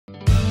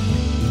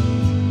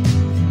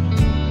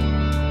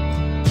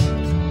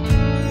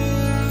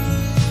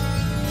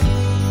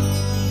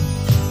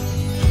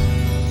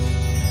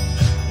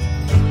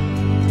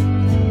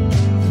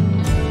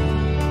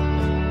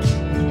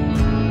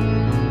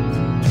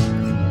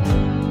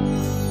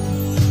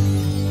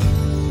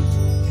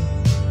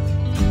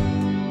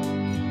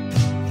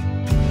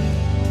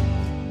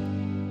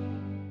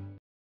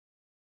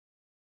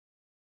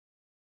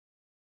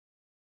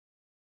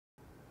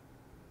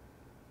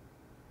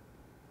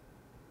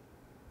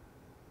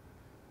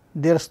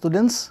Dear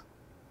students,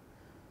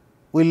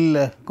 we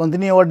will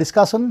continue our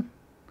discussion.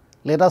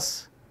 Let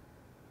us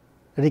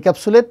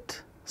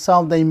recapitulate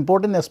some of the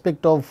important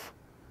aspects of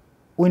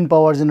wind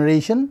power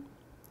generation.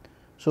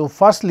 So,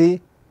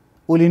 firstly,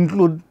 we will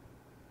include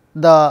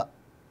the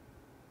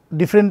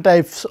different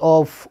types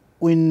of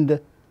wind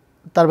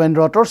turbine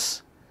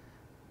rotors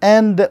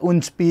and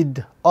wind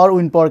speed or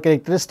wind power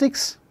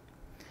characteristics.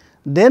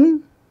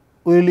 Then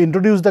we will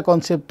introduce the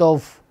concept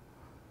of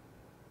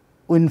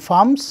wind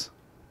farms,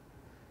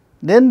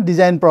 then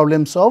design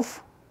problems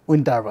of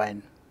wind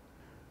turbine.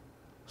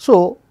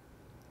 So,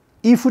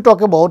 if we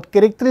talk about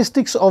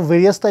characteristics of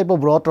various type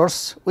of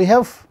rotors, we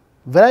have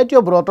variety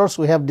of rotors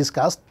we have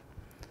discussed,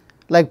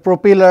 like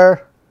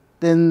propeller,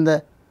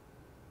 then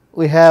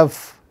we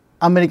have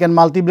American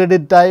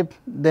multi-bladed type,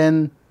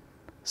 then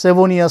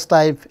Savonius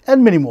type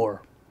and many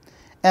more,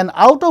 and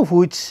out of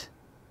which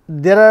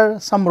there are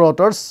some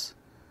rotors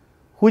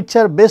which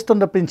are based on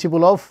the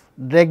principle of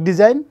drag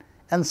design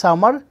and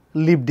some are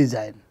lift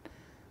design.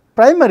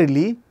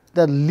 Primarily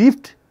the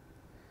lift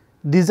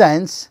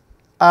designs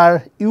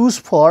are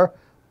used for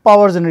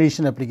power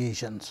generation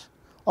applications.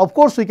 Of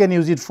course, we can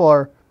use it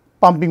for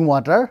pumping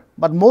water,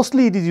 but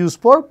mostly it is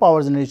used for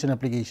power generation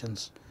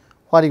applications,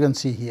 what you can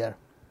see here.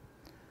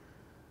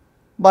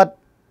 But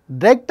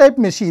drag type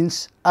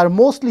machines are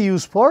mostly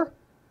used for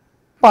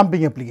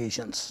pumping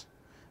applications,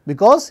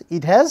 because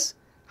it has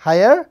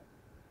higher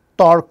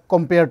torque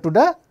compared to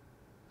the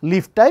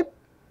lift type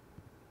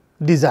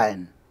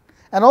design.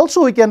 And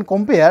also we can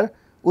compare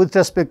with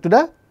respect to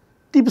the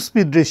tip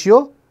speed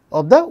ratio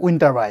of the wind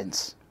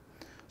turbines.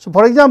 So,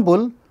 for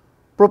example,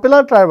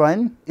 propeller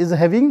turbine is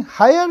having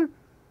higher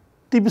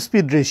tip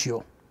speed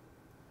ratio,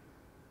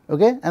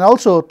 okay, and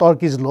also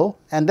torque is low,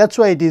 and that is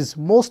why it is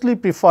mostly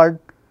preferred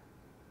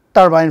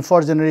turbine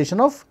for generation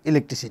of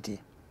electricity.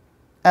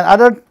 And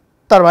other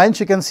turbines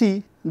you can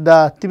see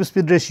the tip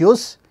speed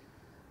ratios,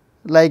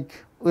 like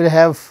we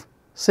have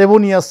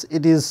Savonius,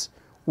 it is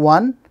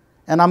 1,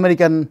 and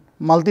American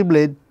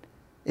multi-blade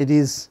it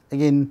is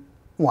again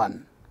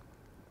 1.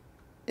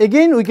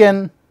 Again we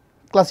can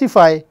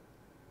classify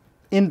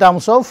in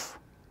terms of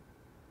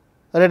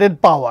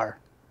rated power.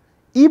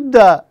 If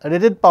the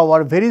rated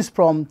power varies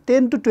from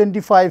 10 to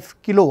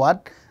 25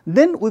 kilowatt,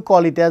 then we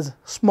call it as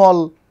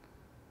small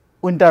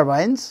wind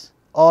turbines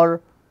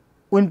or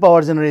wind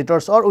power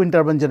generators or wind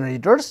turbine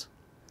generators.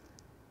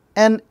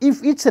 And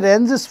if it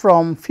ranges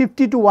from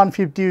 50 to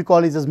 150, we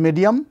call it as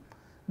medium,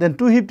 then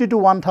 250 to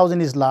 1000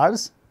 is large,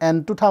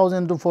 and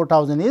 2000 to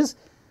 4000 is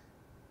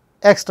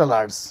extra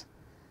large.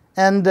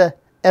 And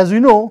as we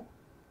know,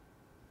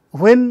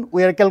 when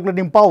we are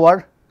calculating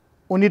power,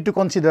 we need to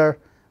consider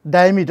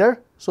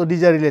diameter. So,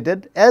 these are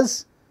related.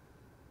 As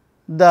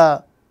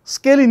the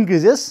scale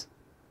increases,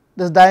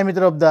 the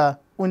diameter of the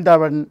wind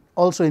turbine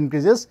also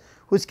increases,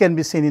 which can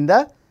be seen in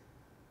the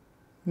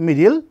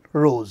medial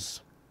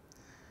rows.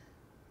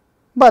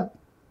 But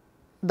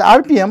the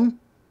RPM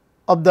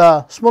of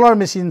the smaller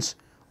machines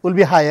will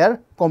be higher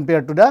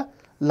compared to the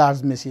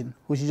large machine,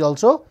 which is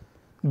also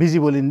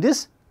visible in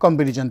this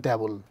comparison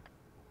table.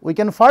 We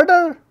can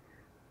further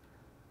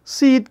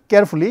see it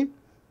carefully,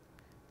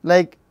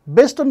 like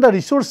based on the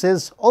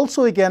resources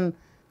also we can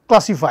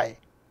classify.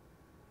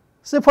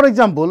 Say for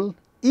example,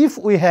 if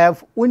we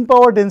have wind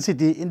power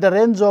density in the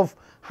range of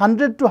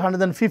 100 to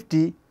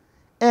 150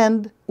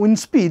 and wind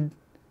speed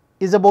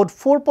is about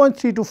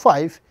 4.3 to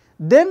 5,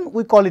 then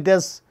we call it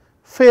as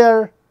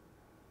fair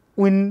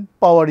wind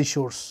power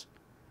resource,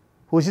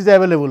 which is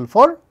available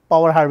for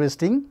power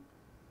harvesting.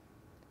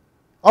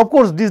 Of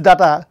course, this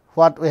data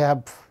what we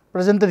have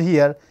presented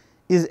here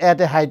is at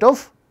a height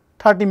of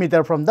 30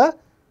 meter from the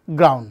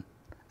ground,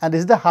 and this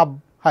is the hub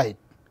height.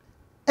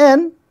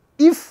 And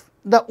if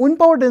the wind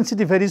power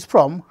density varies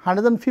from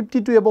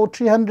 150 to about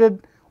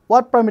 300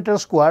 watt per meter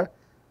square,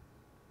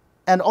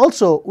 and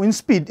also wind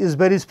speed is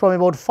varies from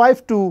about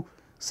 5 to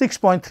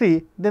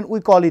 6.3, then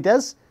we call it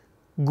as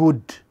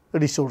good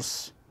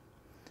resource.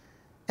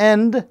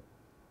 And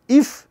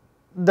if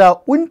the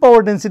wind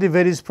power density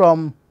varies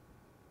from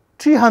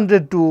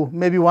 300 to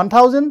maybe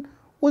 1000,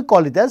 we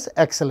call it as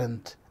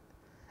excellent.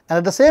 And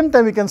at the same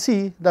time we can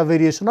see the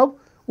variation of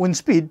wind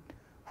speed,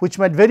 which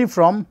might vary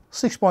from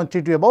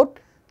 6.3 to about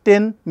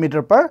 10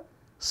 meter per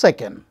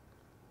second.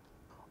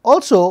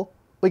 Also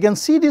we can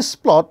see this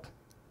plot,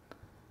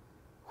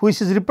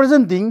 which is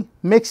representing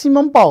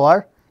maximum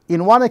power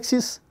in one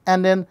axis,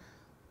 and then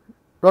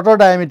rotor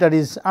diameter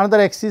is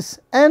another axis,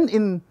 and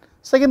in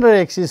secondary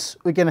axis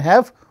we can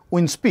have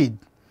wind speed.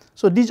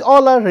 So, these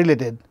all are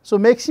related. So,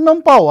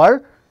 maximum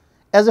power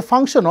as a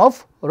function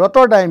of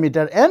rotor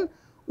diameter and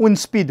wind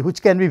speed,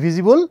 which can be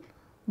visible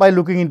by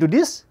looking into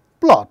this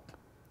plot.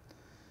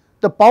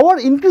 The power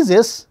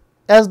increases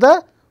as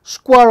the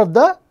square of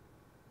the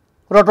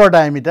rotor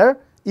diameter.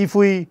 If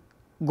we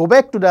go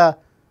back to the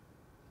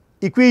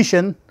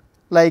equation,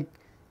 like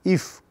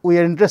if we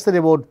are interested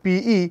about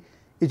PE,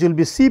 it will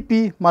be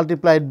Cp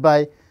multiplied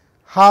by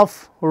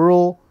half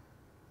rho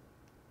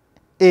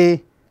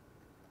A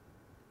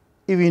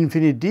e v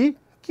infinity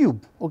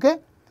cube. Okay.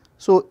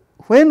 So,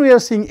 when we are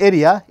seeing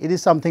area, it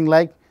is something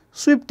like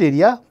swept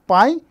area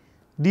pi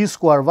d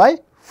square by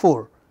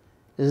 4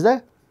 is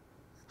the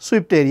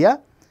swept area,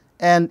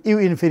 and u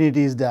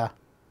infinity is the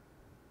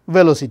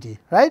velocity,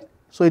 right.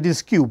 So, it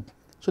is cube.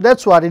 So, that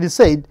is what it is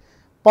said,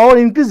 power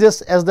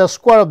increases as the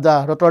square of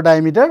the rotor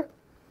diameter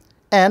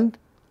and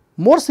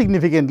more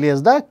significantly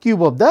as the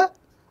cube of the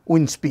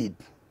wind speed,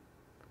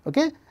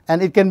 okay.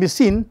 And it can be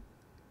seen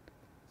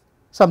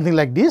something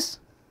like this.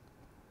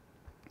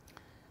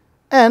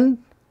 And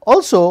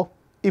also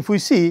if we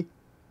see,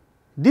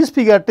 this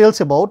figure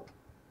tells about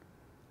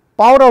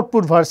power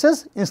output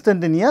versus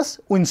instantaneous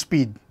wind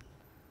speed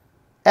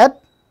at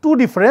two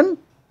different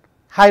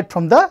height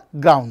from the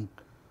ground.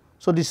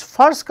 So, this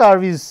first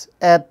curve is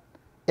at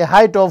a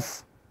height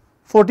of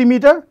 40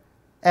 meter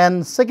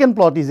and second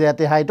plot is at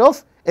a height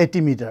of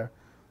 80 meter.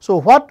 So,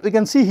 what we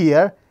can see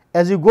here,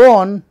 as you go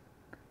on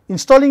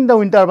installing the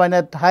wind turbine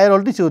at higher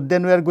altitude,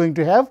 then we are going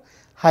to have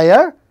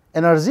higher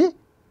energy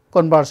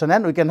conversion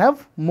and we can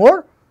have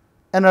more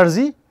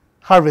energy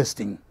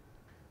harvesting.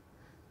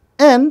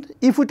 And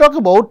if we talk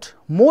about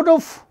mode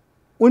of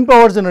wind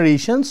power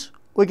generations,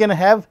 we can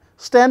have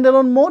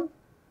standalone mode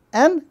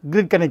and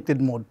grid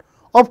connected mode.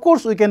 Of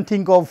course, we can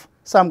think of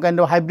some kind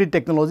of hybrid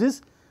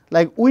technologies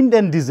like wind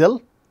and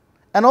diesel,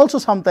 and also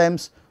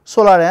sometimes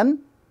solar and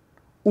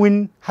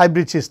wind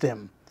hybrid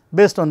system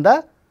based on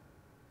the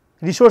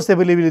resource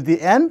availability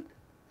and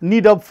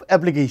need of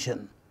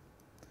application.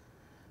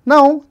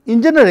 Now,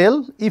 in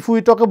general, if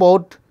we talk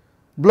about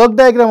block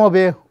diagram of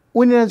a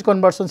wind energy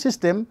conversion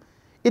system,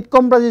 it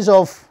comprises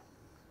of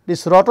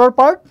this rotor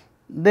part,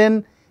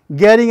 then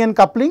gearing and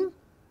coupling,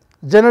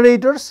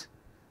 generators,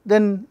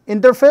 then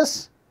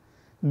interface,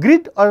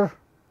 grid or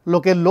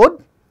local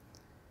load,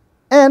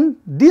 and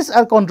these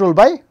are controlled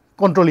by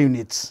control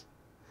units.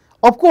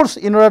 Of course,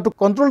 in order to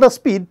control the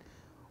speed,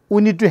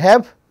 we need to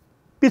have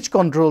pitch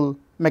control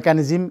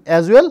mechanism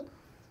as well.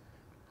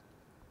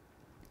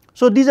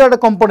 So, these are the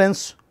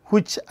components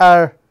which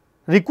are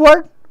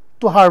required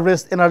to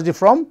harvest energy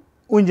from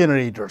wind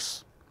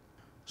generators.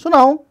 So,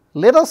 now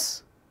let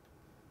us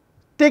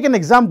take an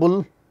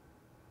example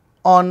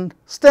on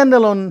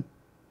standalone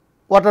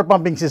water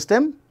pumping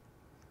system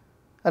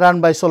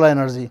run by solar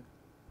energy.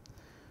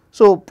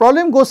 So,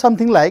 problem goes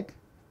something like,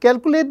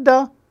 calculate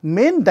the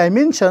main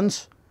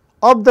dimensions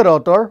of the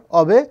rotor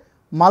of a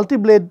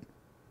multi-blade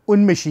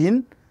wind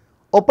machine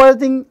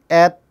operating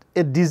at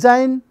a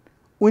design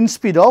wind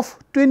speed of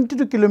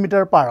 22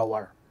 km per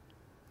hour.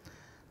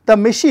 The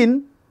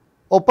machine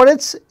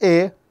operates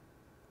a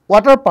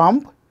water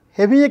pump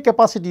having a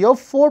capacity of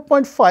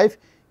 4.5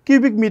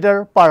 cubic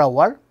meter per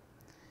hour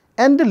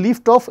and a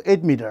lift of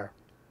 8 meter.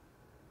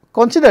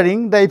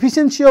 Considering the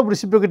efficiency of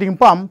reciprocating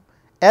pump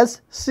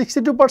as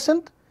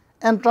 62%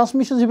 and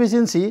transmission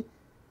efficiency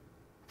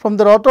from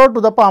the rotor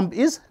to the pump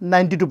is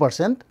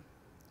 92%,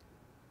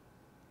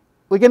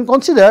 we can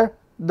consider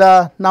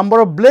the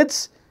number of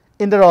blades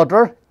in the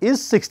rotor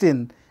is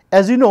 16.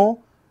 As you know,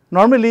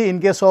 normally in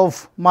case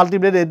of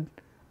multi-bladed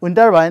wind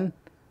turbine,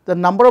 the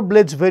number of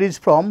blades varies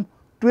from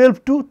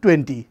 12 to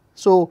 20.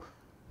 So,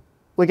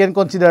 we can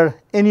consider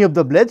any of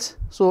the blades.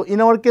 So,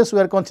 in our case we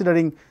are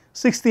considering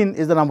 16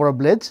 is the number of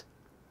blades,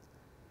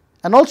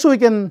 and also we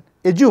can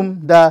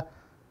assume the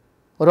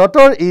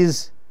rotor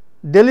is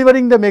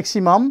delivering the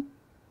maximum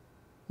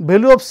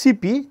value of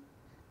Cp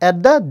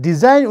at the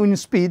design wind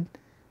speed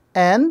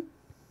and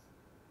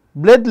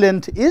blade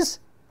length is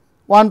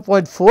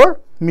 1.4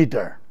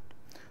 meter.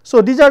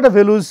 So, these are the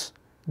values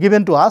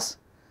given to us.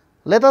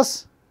 Let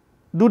us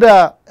do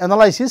the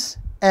analysis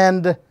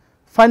and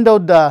find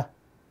out the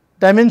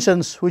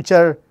dimensions which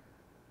are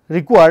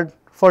required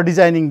for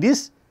designing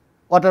this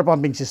water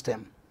pumping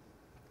system.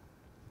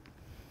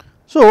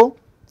 So,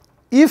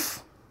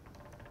 if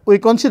we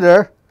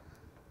consider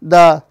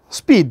the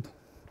speed,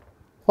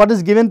 what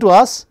is given to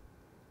us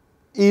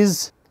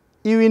is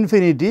u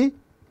infinity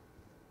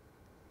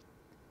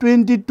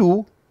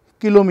 22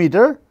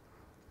 kilometer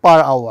per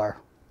hour.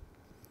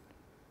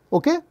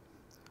 Okay.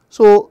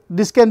 So,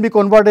 this can be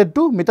converted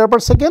to meter per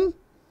second.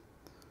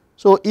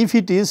 So, if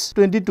it is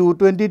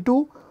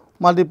 22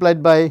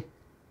 multiplied by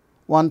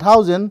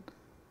 1000,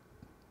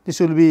 this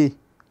will be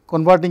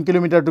converting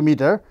kilometer to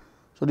meter.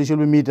 So, this will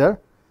be meter,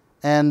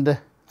 and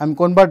I am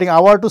converting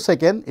hour to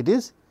second, it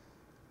is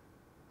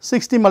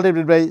 60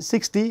 multiplied by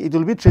 60, it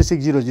will be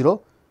 3600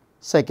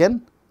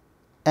 second,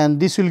 and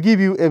this will give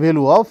you a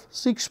value of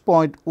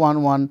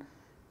 6.11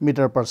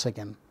 meter per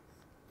second.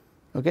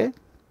 Okay.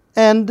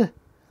 And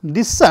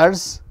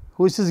discharge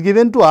which is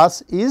given to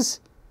us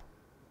is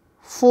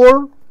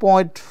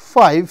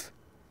 4.5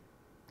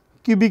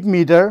 cubic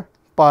meter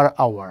per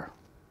hour,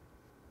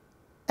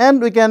 and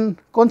we can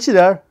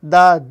consider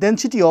the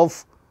density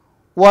of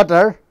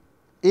water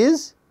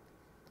is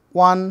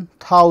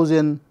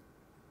 1000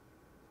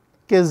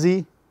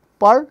 kg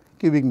per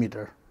cubic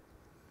meter.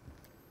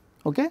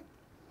 Okay.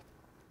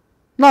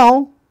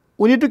 Now,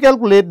 we need to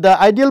calculate the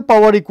ideal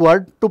power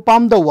required to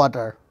pump the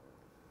water.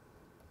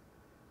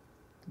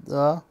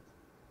 The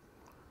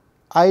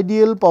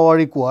ideal power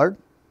required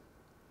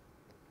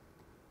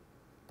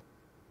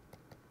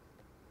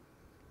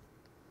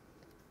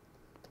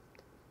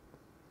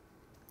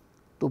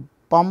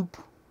pump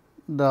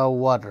the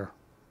water,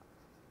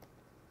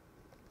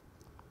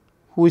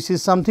 which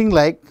is something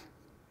like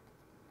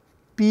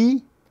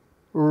P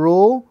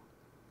rho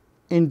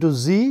into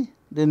Z,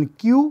 then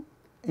Q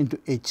into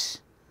H.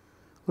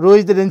 Rho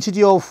is the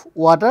density of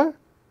water,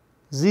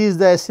 Z is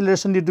the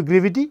acceleration due to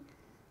gravity,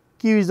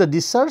 Q is the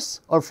discharge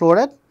or flow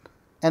rate,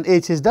 and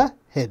H is the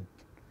head.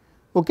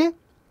 Okay.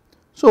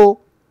 So,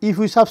 if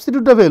we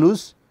substitute the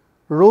values,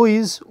 rho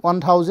is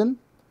 1000,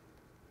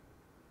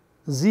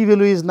 Z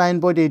value is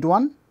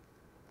 9.81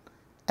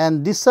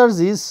 and discharge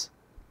is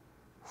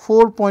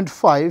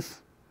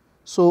 4.5.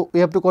 So, we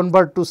have to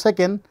convert to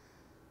second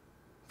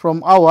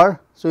from hour.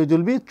 So, it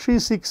will be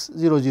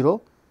 3600.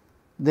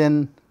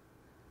 Then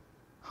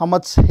how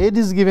much head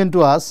is given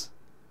to us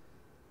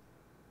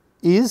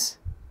is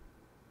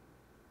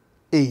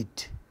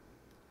 8.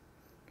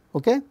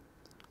 Okay.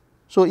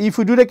 So, if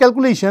we do the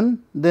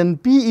calculation, then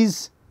P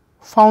is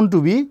found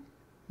to be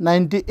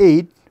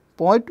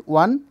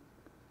 98.1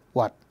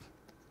 watt.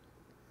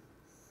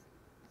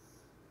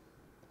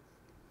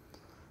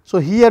 So,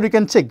 here we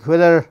can check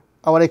whether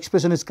our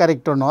expression is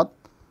correct or not.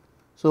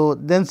 So,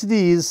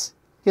 density is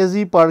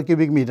kg per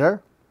cubic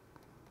meter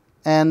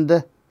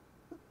and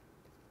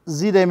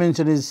Z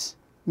dimension is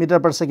meter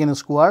per second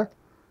square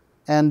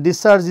and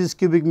discharge is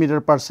cubic meter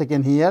per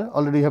second. Here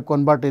already we have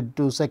converted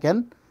to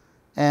second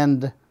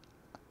and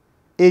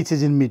H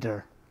is in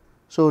meter.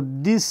 So,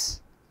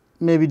 this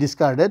may be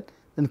discarded,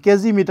 then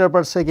kg meter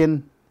per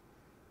second,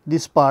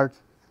 this part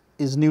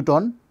is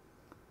Newton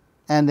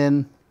and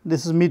then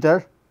this is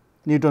meter,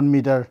 Newton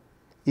meter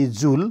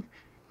is joule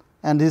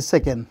and this is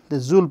second,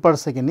 this joule per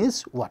second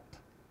is watt.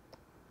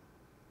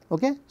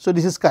 Okay. So,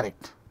 this is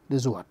correct,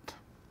 this is watt,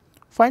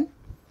 fine.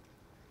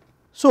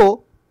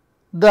 So,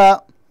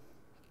 the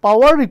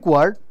power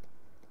required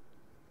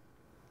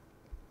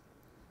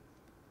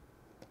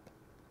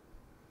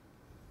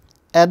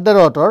at the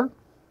rotor.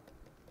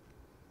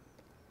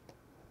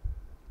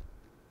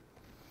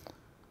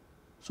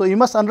 So, you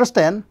must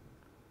understand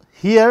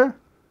here,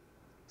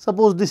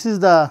 suppose this is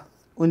the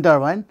wind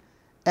turbine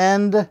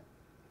and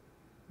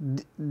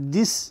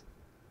this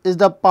is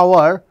the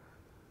power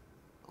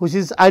which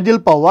is ideal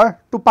power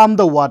to pump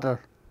the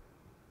water.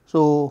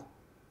 So,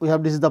 we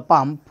have this is the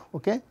pump.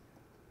 Okay.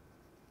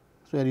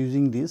 So, we are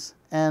using this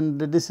and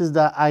this is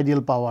the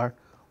ideal power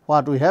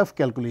what we have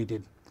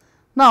calculated.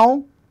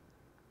 Now,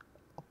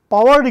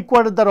 power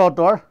required at the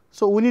rotor.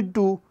 So, we need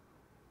to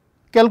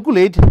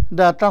calculate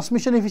the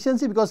transmission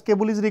efficiency because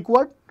cable is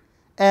required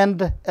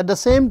and at the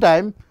same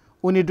time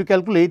we need to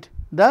calculate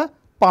the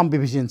pump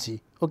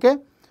efficiency. Okay.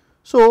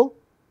 So,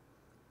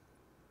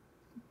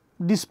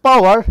 this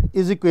power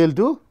is equal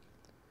to,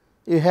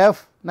 you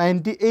have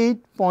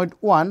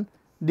 98.1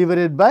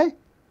 divided by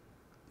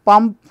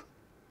pump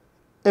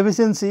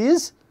efficiency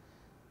is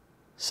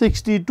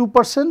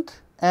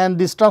 62% and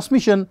this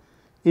transmission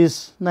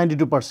is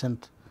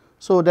 92%.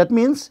 So, that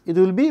means it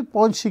will be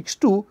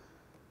 0.62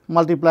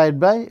 multiplied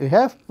by we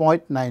have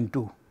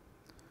 0.92.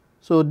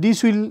 So,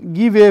 this will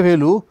give a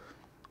value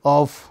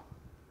of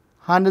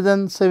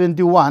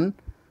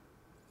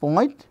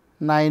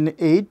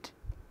 171.98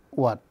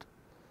 watt.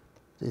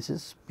 This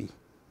is P,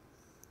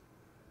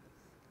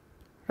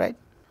 right.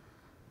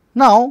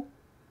 Now,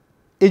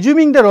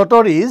 assuming the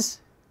rotor is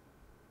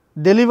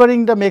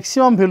delivering the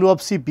maximum value of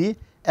Cp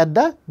at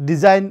the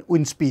design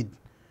wind speed.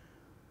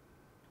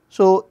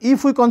 So,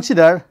 if we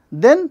consider,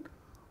 then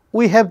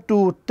we have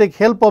to take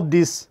help of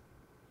this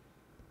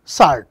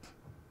chart.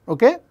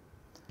 Okay.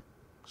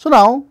 So,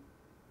 now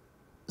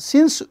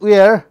since we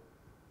are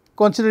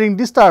considering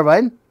this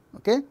turbine,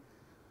 okay,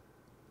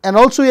 and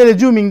also we are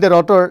assuming the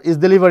rotor is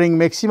delivering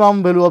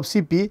maximum value of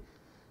Cp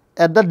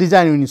at the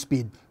design wind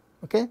speed.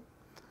 Okay.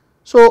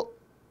 So,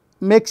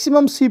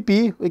 maximum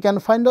Cp we can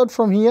find out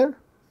from here,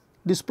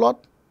 this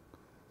plot.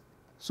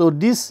 So,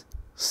 this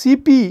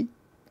Cp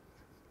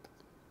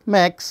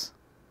max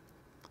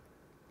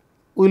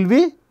will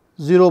be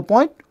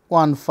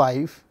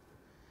 0.15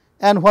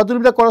 and what will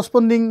be the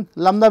corresponding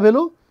lambda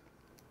value,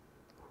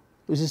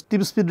 which is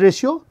tip speed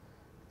ratio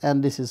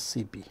and this is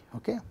Cp.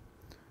 Okay.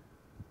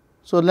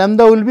 So,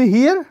 lambda will be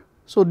here.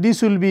 So,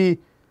 this will be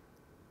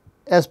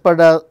as per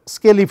the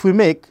scale if we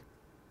make.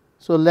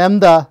 So,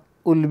 lambda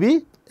will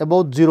be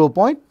about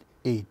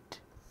 0.8.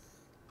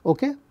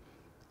 Okay.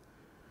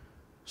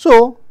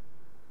 So,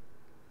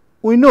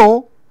 we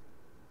know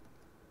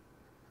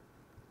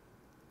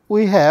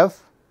we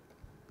have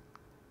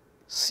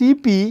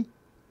Cp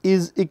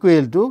is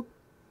equal to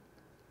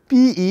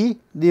Pe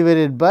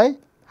divided by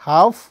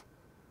half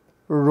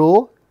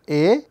rho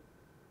A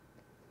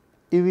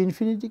U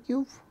infinity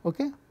cube.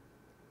 Okay.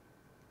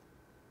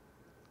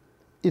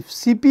 If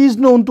Cp is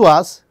known to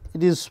us,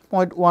 it is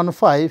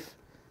 0.15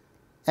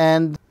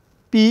 and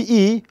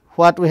Pe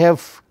what we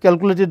have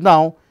calculated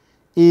now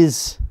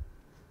is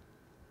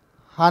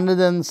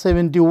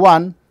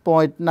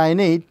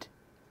 171.98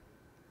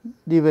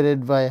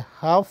 divided by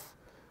half,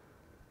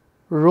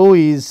 rho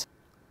is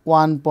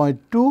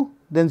 1.2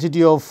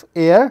 density of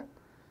air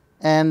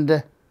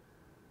and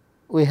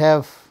we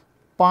have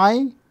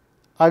pi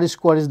r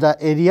square is the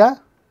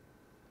area,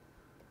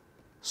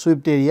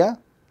 swept area,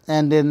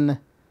 and then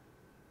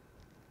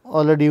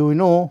already we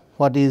know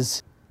what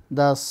is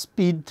the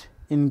speed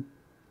in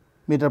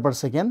meter per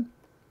second,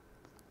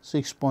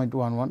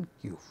 6.11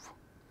 cube.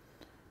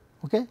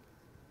 Okay.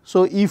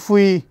 So, if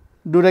we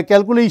do the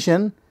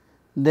calculation,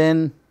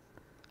 then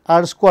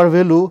r square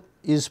value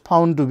is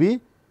found to be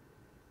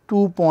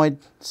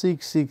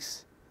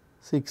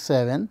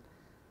 2.6667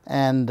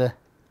 and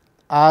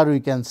r we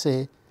can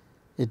say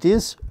it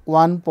is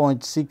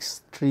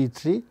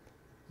 1.633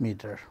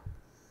 meter.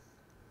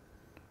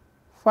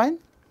 Fine.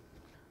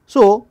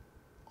 So,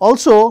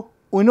 also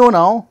we know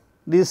now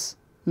this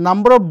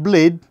number of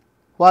blade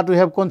what we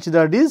have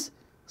considered is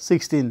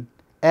 16,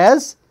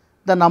 as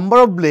the number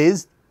of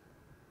blades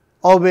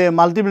of a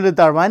multi-bladed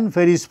turbine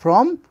varies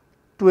from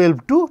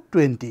 12 to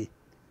 20.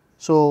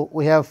 So,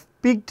 we have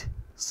picked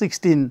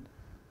 16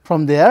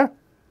 from there,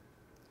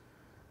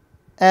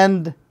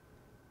 and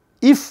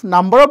if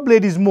number of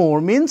blade is more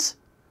means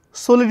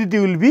solidity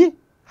will be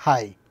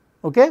high.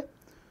 Okay.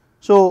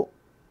 So,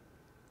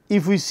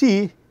 if we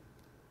see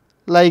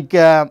like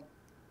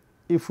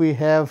if we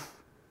have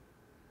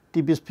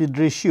TP speed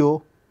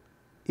ratio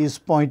is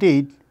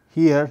 0.8,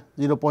 here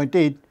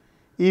 0.8,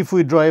 if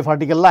we draw a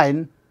vertical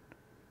line,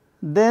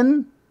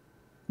 then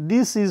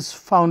this is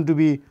found to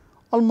be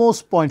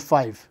almost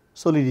 0.5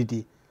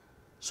 solidity.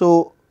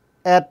 So,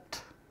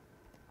 at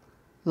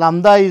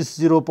lambda is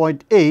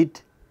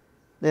 0.8,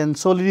 then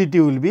solidity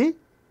will be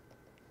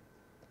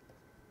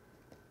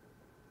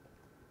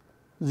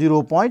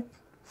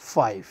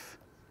 0.5.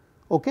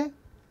 Okay.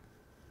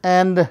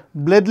 And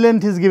blade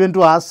length is given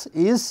to us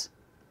is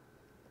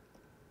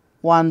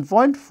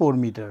 1.4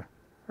 meter,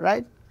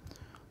 right.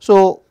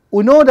 So,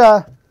 we know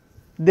the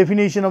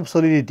definition of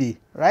solidity,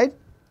 right.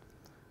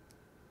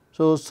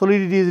 So,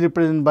 solidity is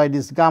represented by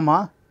this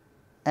gamma,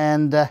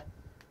 and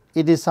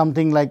it is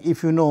something like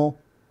if you know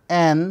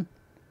n,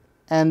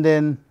 and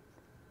then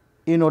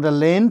you know the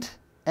length,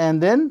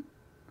 and then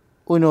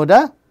we know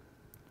the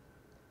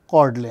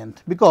chord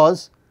length,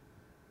 because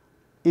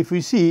if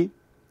we see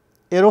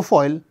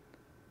aerofoil,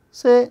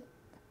 say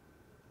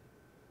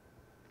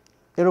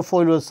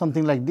aerofoil was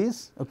something like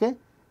this, okay,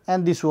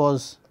 and this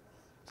was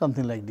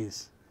something like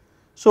this.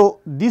 So,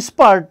 this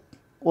part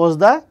was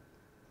the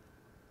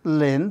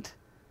length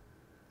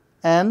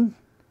and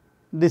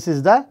this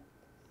is the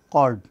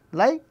chord,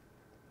 like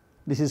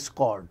this is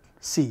chord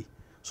C.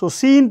 So,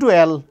 C into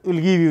L will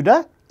give you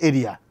the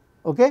area,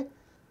 okay,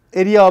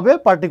 area of a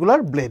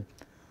particular blade.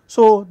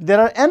 So, there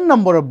are n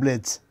number of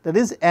blades, that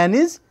is n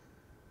is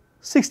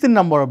 16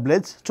 number of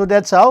blades. So,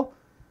 that is how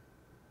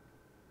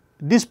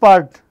this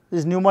part,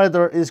 this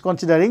numerator is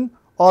considering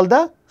all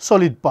the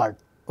solid part,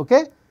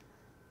 okay.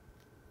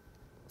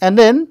 And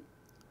then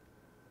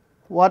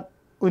what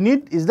we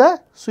need is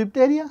the swept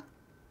area,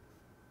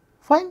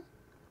 fine.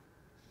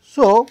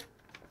 So,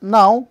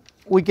 now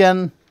we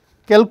can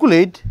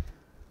calculate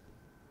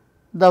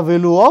the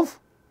value of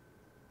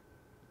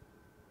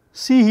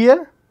C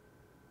here,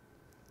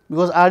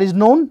 because R is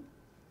known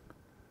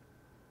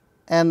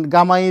and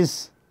gamma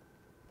is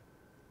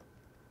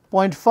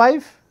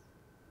 0.5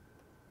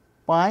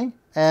 pi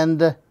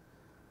and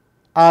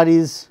R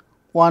is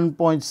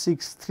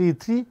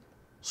 1.633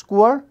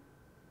 square,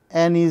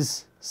 N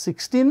is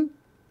 16,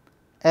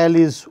 L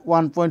is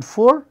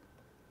 1.4,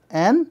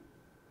 and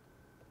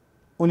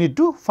we need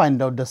to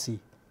find out the C.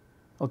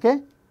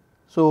 Okay.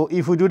 So,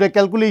 if we do the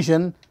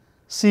calculation,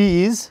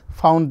 C is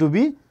found to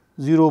be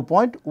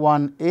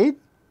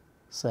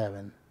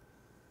 0.187,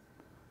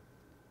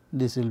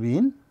 this will be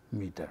in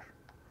meter,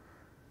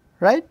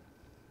 right.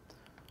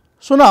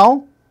 So,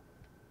 now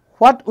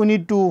what we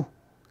need to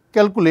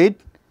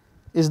calculate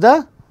is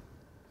the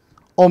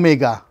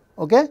omega,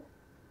 okay.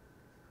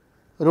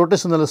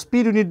 Rotational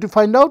speed we need to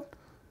find out.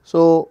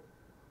 So,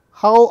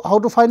 how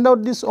to find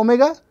out this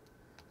omega?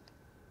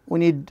 We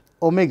need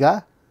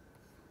omega.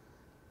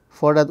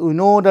 For that we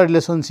know the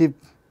relationship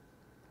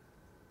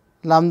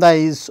lambda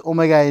is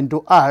omega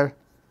into r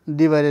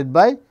divided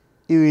by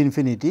u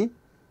infinity.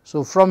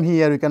 So, from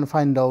here we can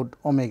find out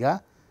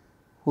omega,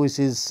 which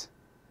is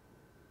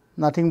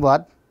nothing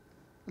but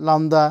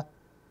lambda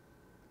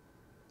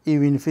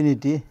u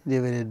infinity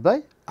divided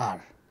by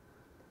r.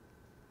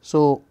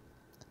 So,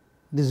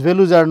 these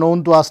values are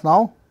known to us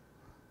now,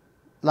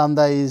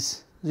 lambda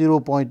is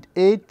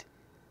 0.8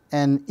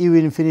 and u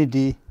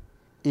infinity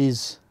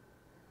is,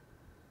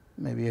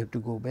 maybe I have to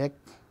go back,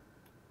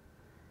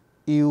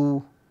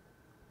 u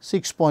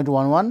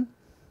 6.11,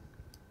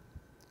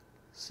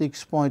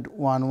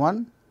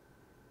 6.11,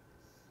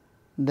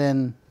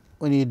 then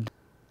we need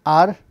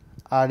r,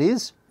 r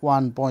is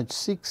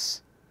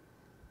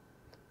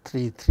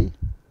 1.633.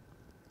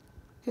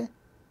 Okay.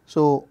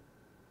 So,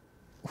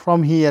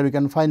 from here we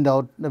can find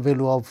out the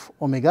value of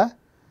omega,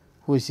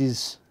 which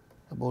is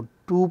about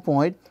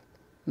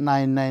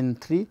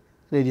 2.993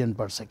 radian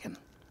per second.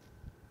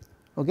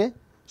 Okay.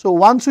 So,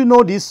 once we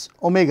know this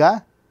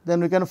omega,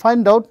 then we can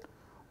find out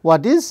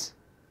what is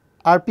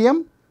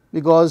RPM,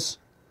 because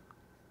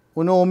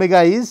we know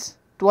omega is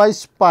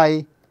twice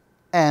pi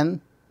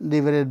n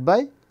divided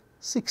by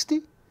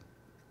 60.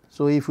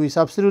 So, if we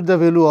substitute the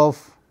value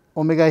of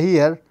omega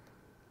here,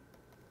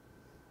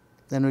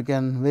 then we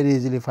can very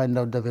easily find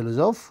out the values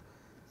of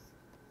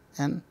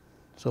n.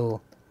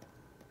 So,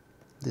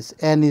 this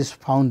n is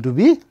found to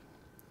be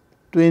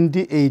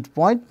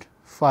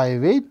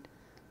 28.58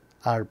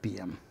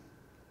 rpm.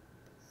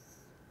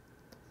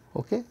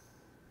 Okay.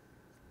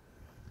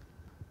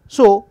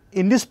 So,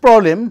 in this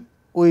problem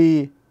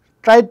we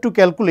tried to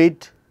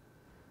calculate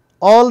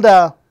all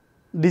the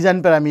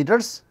design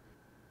parameters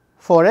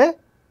for a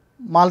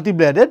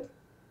multi-bladed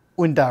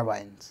wind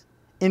turbines,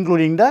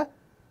 including the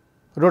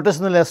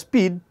rotational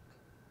speed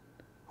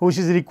which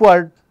is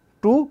required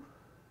to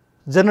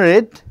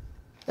generate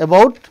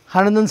about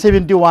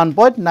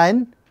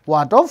 171.9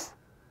 watt of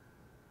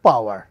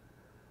power.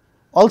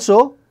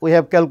 Also, we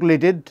have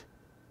calculated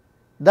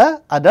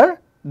the other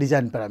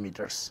design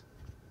parameters.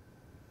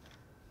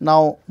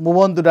 Now, move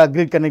on to the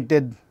grid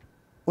connected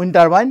wind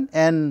turbine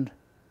and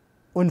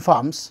wind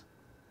farms.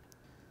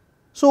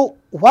 So,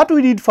 what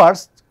we did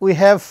first, we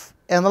have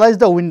analyzed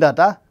the wind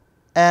data,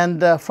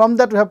 and from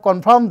that we have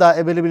confirmed the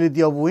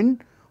availability of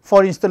wind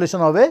for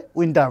installation of a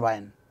wind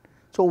turbine.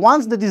 So,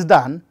 once that is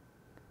done,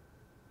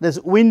 this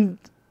wind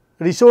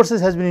resources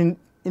has been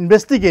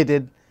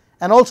investigated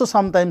and also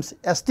sometimes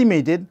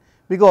estimated,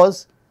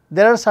 because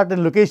there are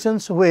certain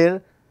locations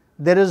where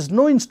there is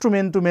no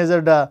instrument to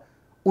measure the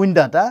wind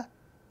data,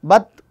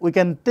 but we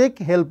can take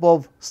help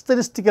of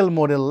statistical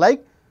model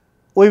like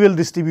Wavell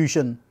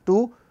distribution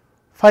to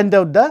find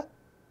out the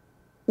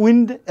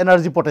wind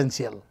energy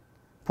potential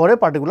for a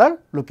particular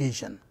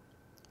location,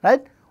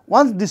 right.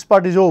 Once this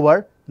part is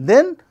over,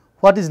 then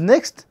what is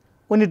next?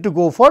 We need to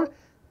go for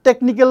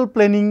technical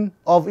planning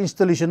of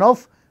installation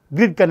of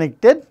grid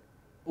connected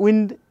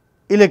wind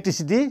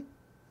electricity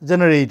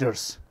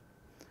generators.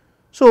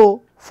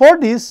 So, for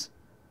this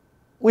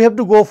we have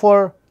to go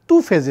for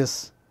two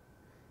phases.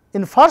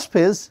 In first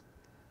phase,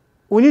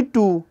 we need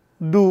to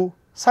do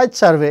site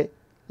survey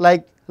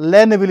like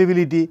land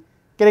availability,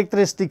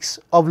 characteristics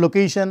of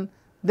location,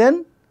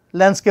 then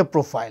landscape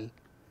profile.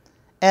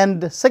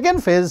 And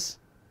second phase,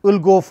 we will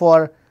go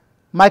for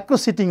micro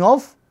seating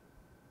of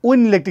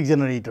wind electric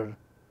generator.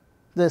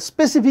 The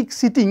specific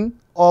seating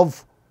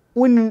of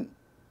wind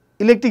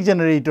electric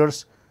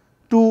generators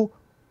to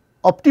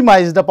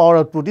optimize the power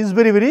output is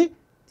very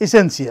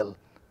essential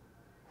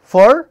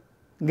for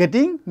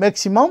getting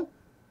maximum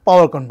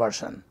power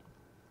conversion.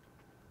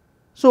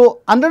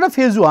 So, under the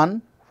phase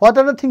 1, what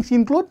are the things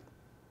include?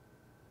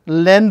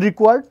 Land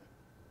required.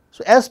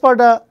 So, as per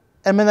the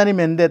MNRE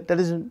mandate, that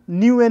is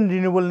new and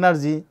renewable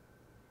energy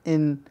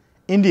in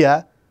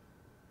India,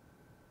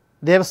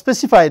 they have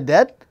specified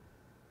that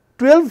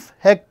 12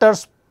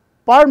 hectares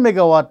per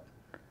megawatt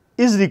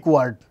is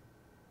required,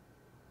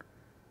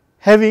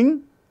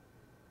 having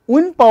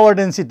wind power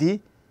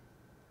density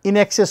in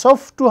excess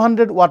of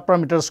 200 watt per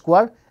meter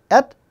square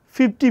at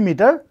 50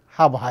 meter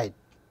hub height.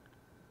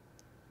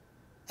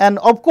 And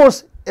of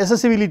course,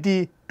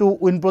 accessibility to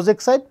wind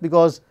project site,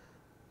 because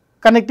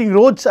connecting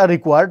roads are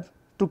required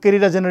to carry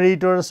the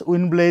generators,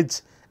 wind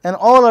blades and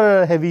all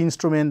other heavy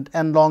instrument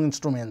and long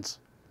instruments,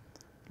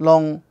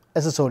 long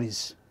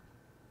accessories.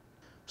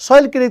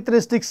 Soil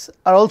characteristics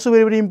are also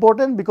very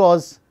important,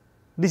 because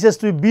this has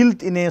to be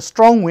built in a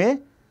strong way,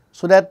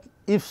 so that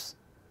if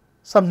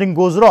something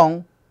goes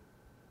wrong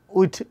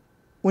with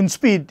wind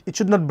speed, it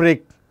should not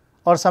break,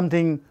 or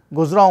something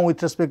goes wrong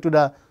with respect to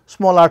the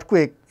small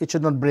earthquake, it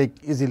should not break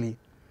easily.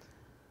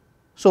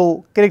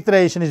 So,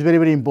 characterization is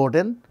very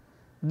important.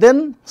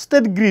 Then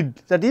state grid,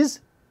 that is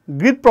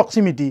grid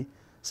proximity.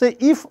 Say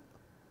if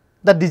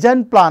the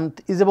design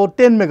plant is about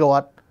 10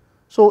 megawatt,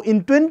 so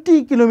in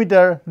 20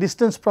 kilometer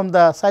distance from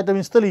the site of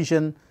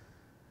installation,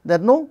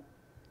 that no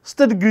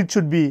state grid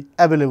should be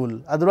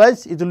available,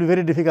 otherwise it will be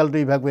very difficult to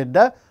evacuate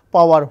the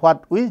power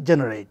what we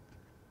generate.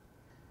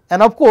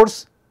 And of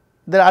course,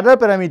 there are other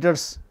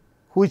parameters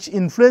which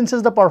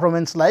influences the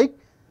performance like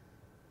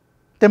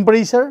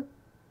temperature,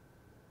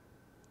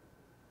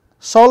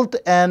 salt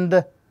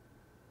and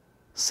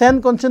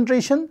sand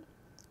concentration,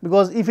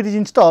 because if it is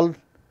installed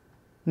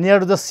near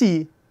to the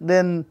sea,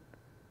 then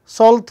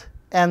salt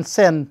and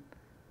sand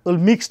will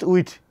mixed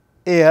with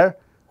air,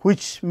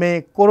 which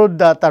may corrode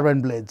the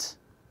turbine blades.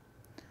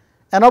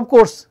 And of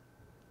course,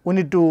 we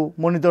need to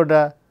monitor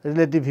the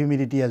relative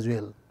humidity as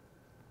well.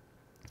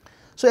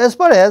 So, as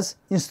far as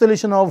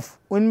installation of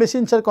wind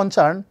machines are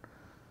concerned,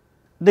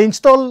 they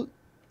install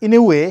in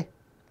a way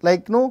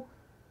like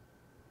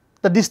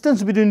the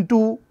distance between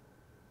two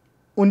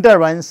wind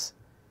turbines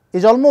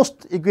is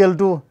almost equal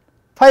to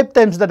 5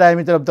 times the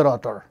diameter of the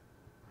rotor.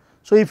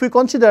 So, if we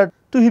consider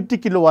 250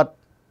 kilowatt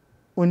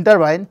wind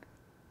turbine,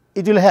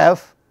 it will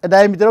have a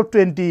diameter of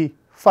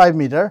 25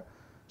 meter.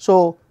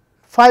 So,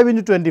 5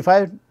 into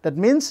 25, that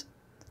means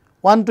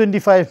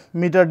 125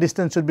 meter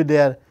distance should be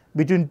there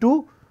between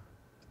two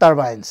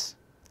turbines.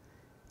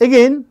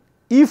 Again,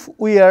 if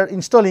we are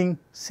installing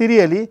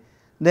serially,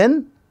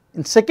 then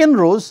in second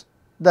rows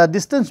the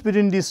distance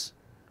between these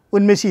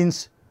wind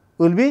machines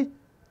will be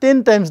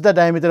 10 times the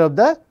diameter of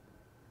the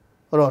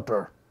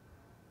rotor.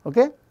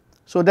 Okay.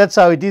 So, that is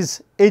how it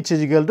is h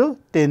is equal to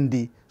 10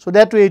 d. So,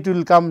 that way it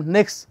will come,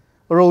 next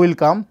row will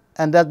come,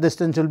 and that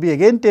distance will be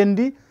again 10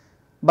 d,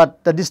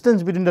 but the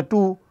distance between the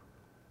two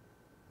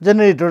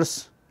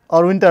generators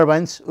or wind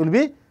turbines will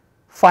be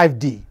 5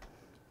 d.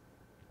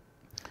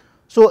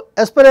 So,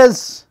 as far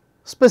as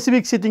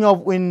specific setting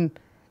of wind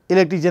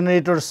electric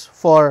generators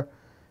for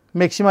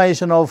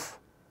maximization of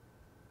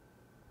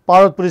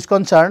power output is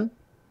concerned,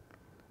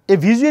 a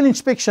visual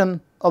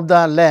inspection of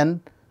the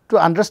land to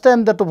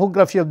understand the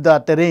topography of the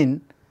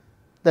terrain,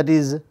 that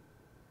is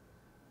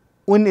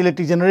wind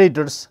electric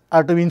generators,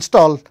 are to be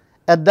installed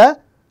at the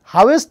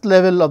highest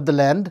level of the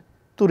land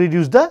to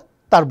reduce the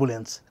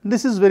turbulence.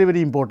 This is very,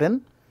 very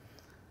important,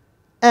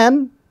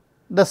 and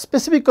the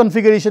specific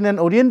configuration and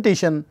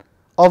orientation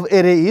of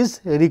array is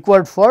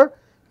required for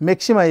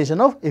maximization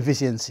of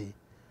efficiency.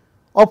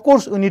 Of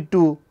course, we need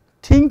to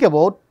think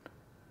about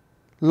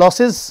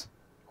losses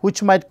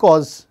which might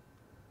cause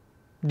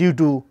due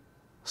to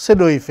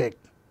shadow effect.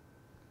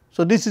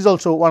 So, this is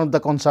also one of the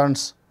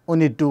concerns we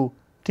need to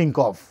think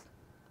of.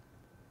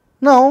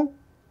 Now,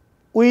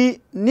 we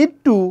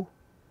need to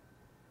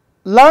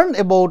learn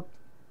about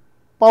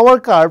power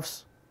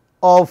curves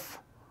of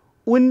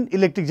wind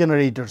electric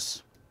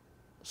generators.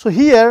 So,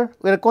 here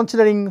we are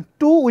considering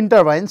two wind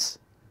turbines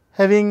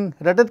having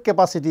rated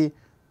capacity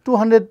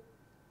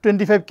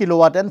 225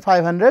 kilowatt and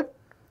 500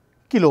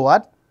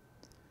 kilowatt.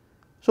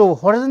 So,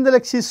 horizontal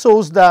axis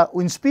shows the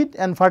wind speed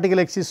and vertical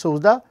axis shows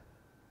the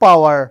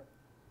power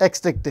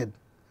extracted.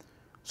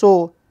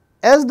 So,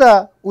 as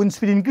the wind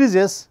speed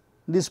increases,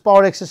 this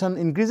power extraction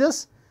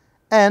increases,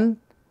 and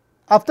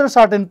after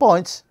certain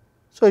points,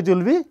 so it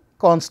will be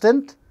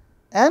constant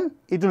and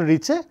it will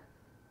reach a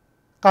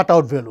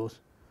cutout values.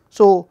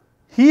 So,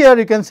 here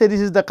you can say this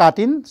is the cut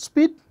in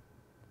speed.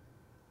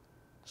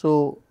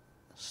 So,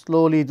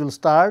 slowly it will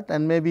start,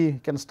 and maybe you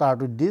can start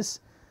with this,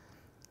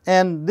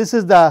 and this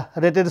is the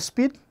rated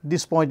speed.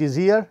 This point is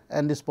here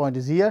and this point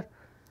is here,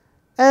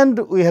 and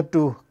we have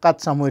to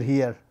cut somewhere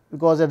here,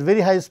 because at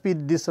very high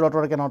speed this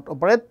rotor cannot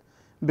operate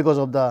because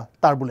of the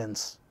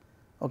turbulence.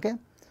 Okay.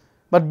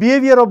 But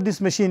behavior of this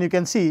machine you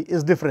can see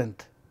is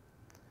different.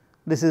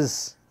 This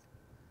is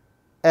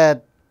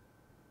at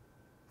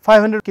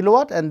 500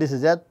 kilowatt and this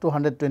is at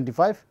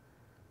 225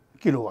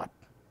 kilowatt.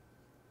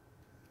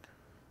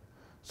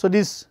 So,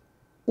 these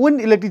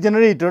wind electric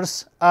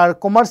generators are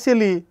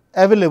commercially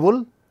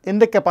available in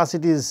the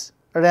capacities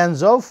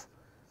range of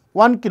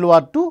 1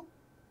 kilowatt to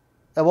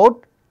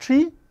about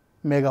 3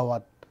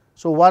 megawatt.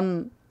 So,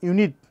 one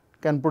unit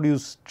can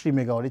produce 3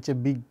 megawatt, it is a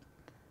big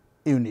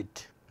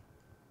unit.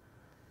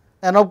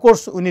 And of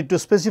course, we need to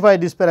specify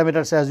these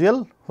parameters as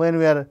well when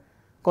we are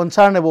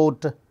concerned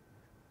about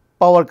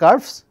power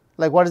curves,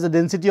 like what is the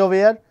density of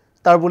air,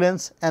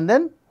 turbulence, and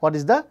then what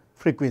is the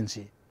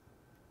frequency.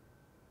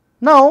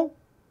 Now,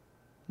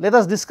 let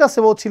us discuss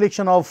about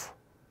selection of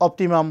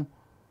optimum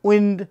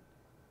wind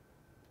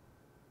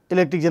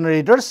electric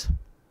generators.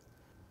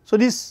 So,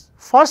 this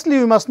firstly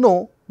we must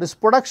know this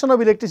production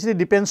of electricity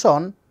depends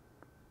on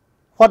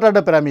what are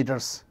the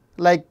parameters,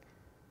 like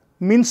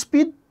mean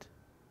speed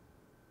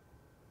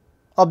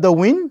of the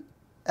wind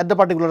at the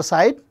particular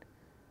site,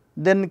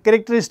 then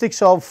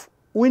characteristics of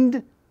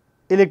wind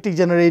electric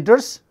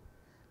generators,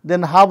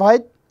 then half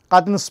height,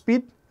 cut-in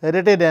speed,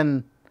 rated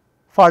and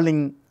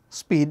furling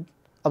speed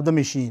of the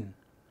machine.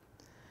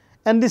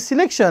 And this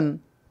selection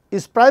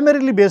is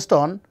primarily based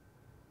on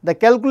the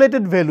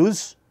calculated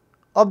values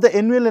of the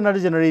annual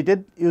energy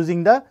generated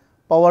using the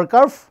power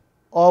curve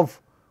of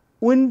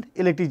wind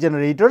electric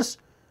generators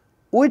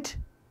with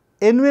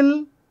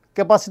annual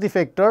capacity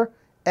factor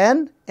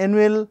and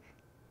annual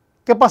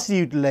capacity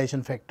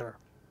utilization factor.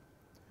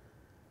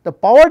 The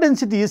power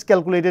density is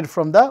calculated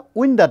from the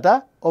wind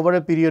data over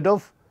a period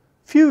of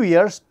few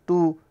years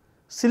to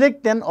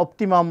select an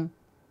optimum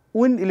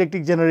wind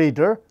electric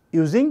generator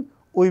using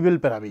Weibull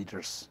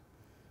parameters.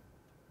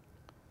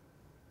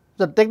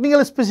 The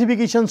technical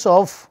specifications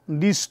of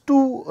these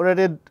two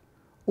rated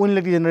wind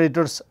electric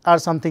generators are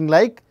something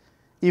like,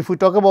 if we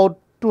talk about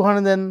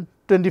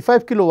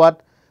 225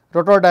 kilowatt,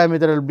 rotor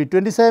diameter will be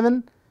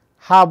 27,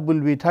 half will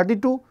be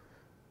 32,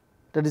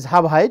 that is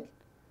half height,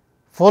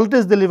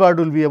 voltage delivered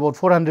will be about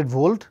 400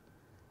 volt,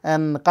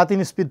 and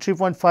cut-in speed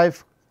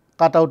 3.5,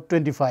 cut out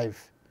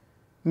 25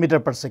 meter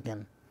per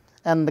second,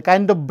 and the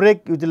kind of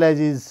brake utilized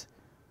is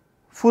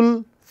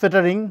full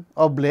fettering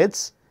of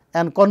blades,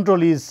 and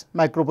control is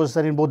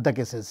microprocessor in both the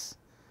cases.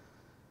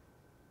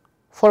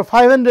 For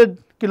 500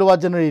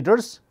 kilowatt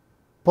generators,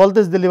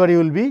 voltage delivery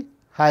will be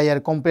higher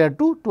compared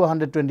to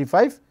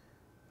 225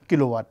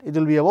 kilowatt, it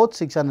will be about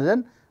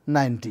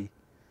 690,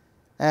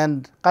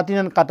 and cut-in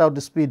and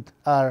cut-out speed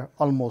are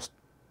almost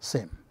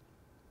same.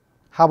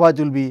 Half height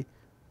will be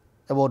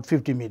about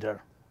 50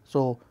 meter.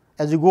 So,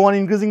 as you go on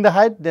increasing the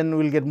height, then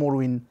we will get more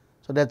wind.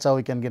 So, that is how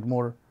we can get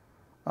more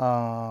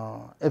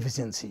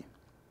efficiency.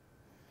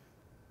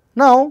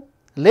 Now,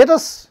 let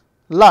us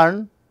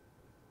learn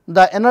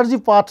the energy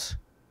part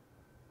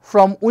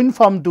from wind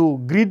farm to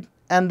grid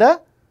and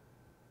the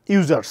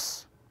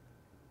users.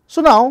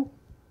 So, now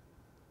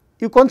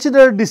you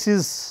consider this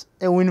is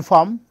a wind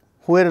farm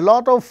where a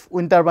lot of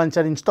wind turbines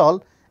are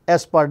installed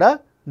as per the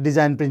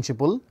design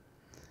principle,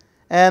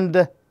 and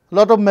a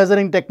lot of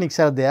measuring techniques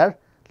are there,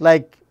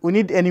 like we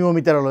need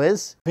anemometer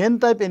always. Vane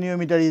type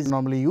anemometer is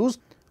normally used,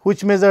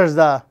 which measures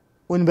the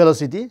wind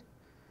velocity,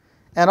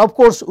 and of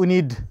course, we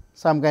need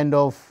some kind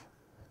of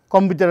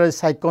computerized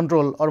site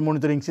control or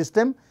monitoring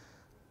system.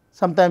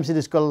 Sometimes it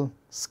is called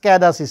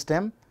SCADA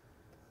system.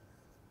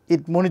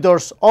 It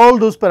monitors all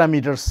those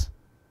parameters.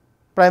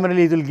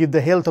 Primarily, it will give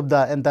the health of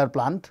the entire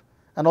plant,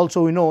 and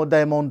also we know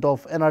the amount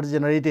of energy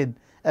generated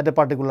at a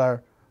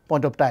particular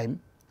point of time.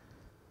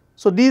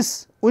 So,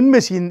 this wind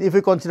machine, if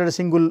we consider a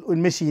single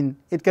wind machine,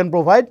 it can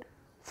provide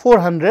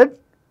 400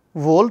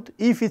 volt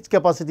if its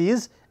capacity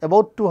is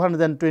about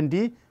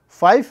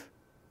 225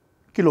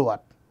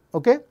 kilowatt.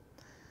 Okay.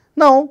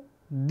 Now,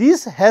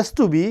 this has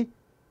to be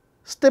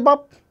step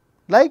up,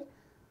 like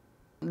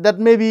that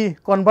may be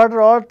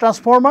converter or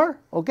transformer.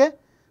 Okay.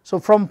 So,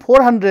 from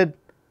 400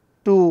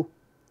 to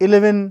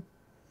 11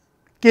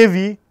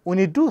 kV we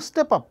need to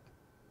step up,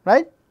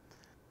 right.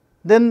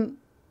 Then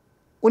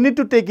we need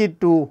to take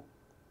it to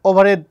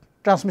overhead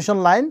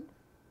transmission line,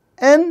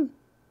 and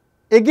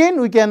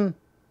again we can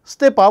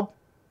step up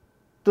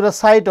to the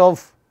site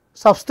of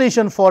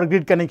substation for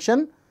grid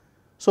connection.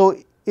 So,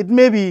 it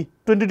may be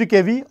 22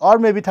 kV or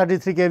maybe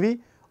 33 kV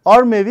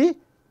or maybe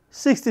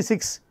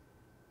 66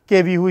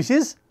 kV, which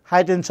is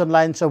high tension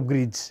lines of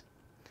grids.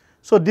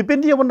 So,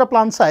 depending upon the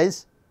plant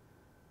size,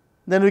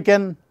 then we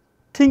can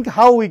think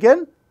how we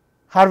can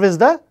harvest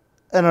the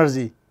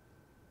energy.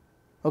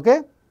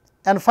 Okay.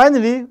 And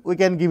finally, we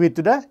can give it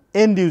to the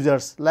end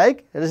users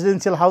like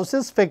residential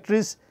houses,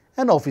 factories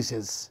and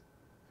offices.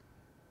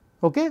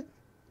 Okay.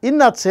 In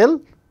nutshell,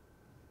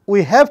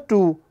 we have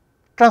to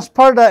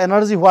transfer the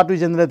energy what we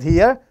generate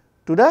here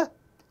to the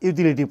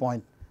utility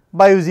point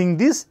by using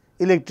this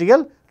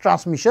electrical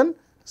transmission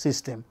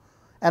system.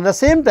 And at the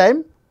same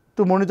time,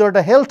 to monitor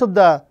the health of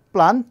the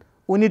plant,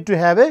 we need to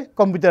have a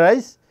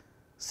computerized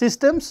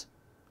systems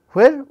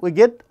where we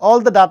get all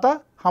the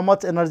data, how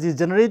much energy is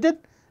generated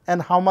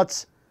and how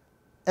much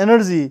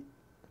energy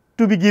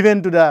to be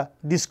given to the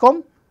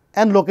DISCOM,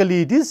 and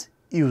locally it is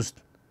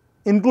used,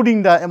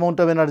 including the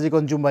amount of energy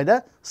consumed by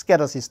the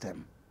SCADA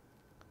system.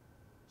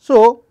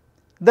 So,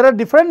 there are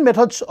different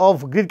methods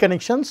of grid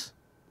connections.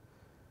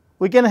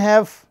 We can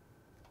have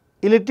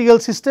electrical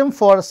system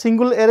for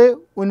single array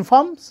wind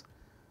farms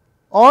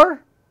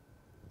or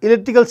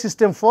electrical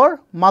system for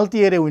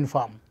multi array wind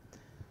farm.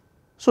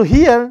 So,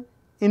 here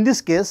in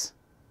this case,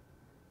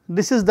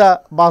 this is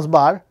the bus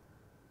bar.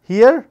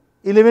 Here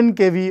 11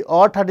 kV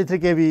or 33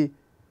 kV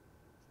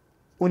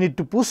we need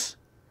to push.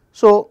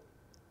 So,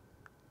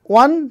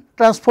 one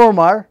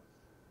transformer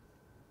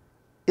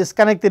is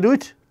connected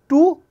with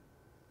two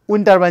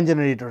wind turbine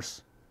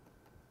generators.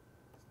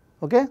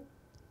 Okay.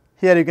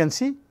 Here you can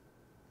see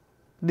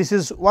this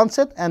is one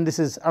set and this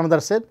is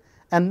another set,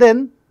 and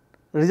then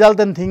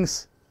resultant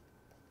things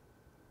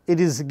it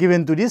is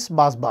given to this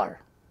bus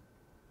bar,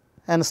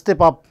 and step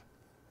up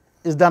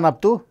is done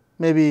up to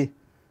maybe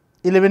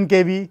 11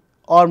 kV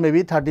or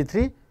maybe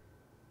 33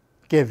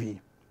 kV.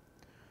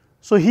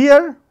 So,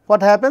 here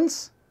what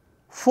happens,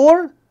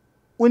 4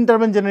 wind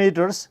turbine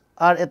generators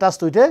are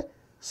attached with a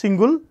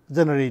single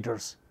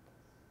generators.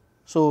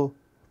 So,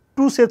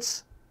 2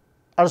 sets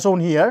are shown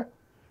here,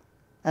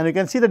 and you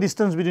can see the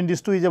distance between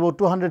these two is about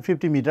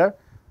 250 meter,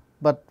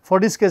 but for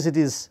this case it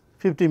is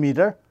 50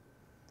 meter,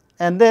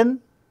 and then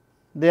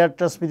they are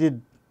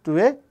transmitted to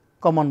a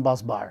common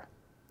bus bar.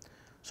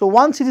 So,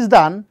 once it is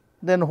done,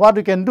 then what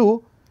we can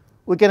do,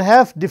 we can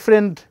have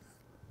different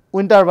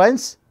wind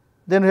turbines,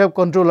 then we have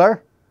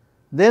controller,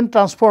 then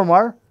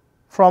transformer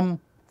from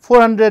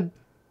 400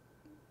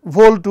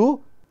 volt to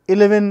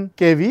 11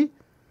 kV,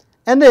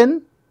 and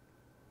then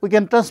we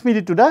can transmit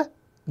it to the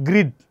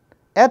grid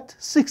at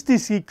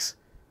 66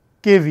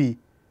 kV,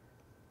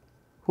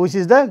 which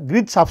is the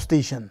grid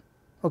substation.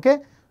 Okay.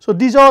 So,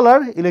 these all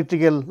are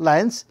electrical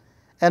lines,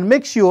 and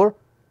make sure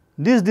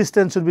this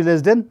distance should be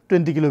less than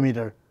 20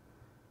 kilometer.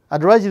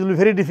 Otherwise, it will be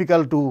very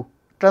difficult to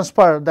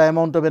transfer the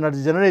amount of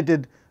energy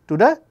generated to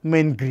the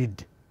main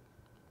grid.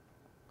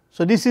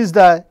 So, this is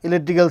the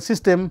electrical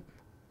system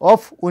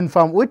of wind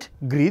farm with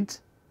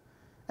grids,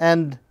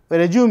 and we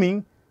are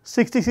assuming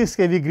 66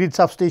 kV grid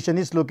substation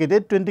is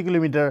located 20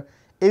 kilometer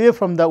away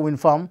from the wind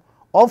farm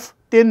of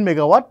 10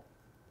 megawatt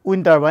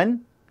wind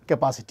turbine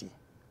capacity.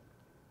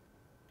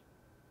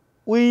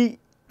 We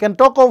can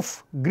talk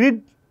of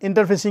grid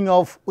interfacing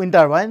of wind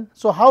turbine.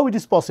 So, how it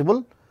is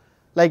possible,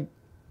 like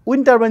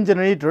wind turbine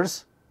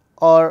generators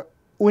or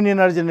wind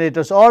energy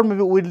generators or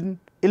maybe wind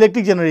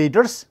electric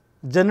generators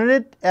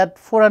generate at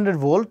 400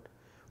 volt,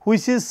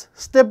 which is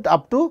stepped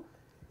up to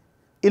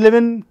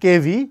 11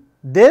 kV,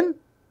 then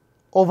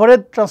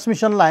overhead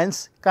transmission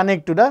lines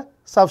connect to the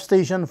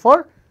substation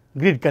for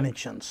grid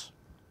connections.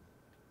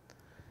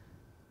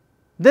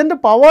 Then the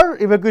power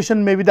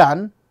evacuation may be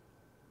done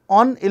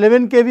on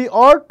 11 kV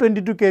or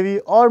 22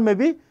 kV or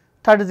maybe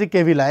 33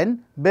 kV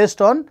line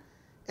based on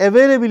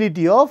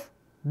availability of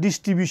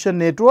distribution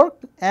network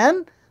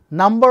and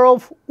number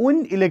of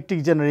wind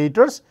electric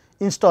generators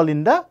installed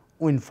in the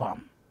wind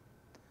farm.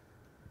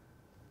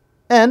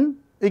 And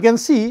we can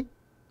see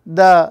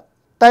the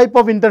type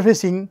of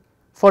interfacing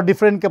for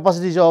different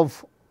capacities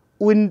of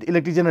wind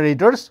electric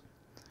generators.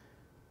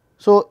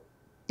 So,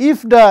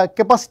 if the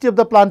capacity of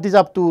the plant is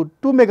up to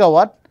 2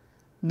 megawatt,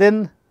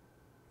 then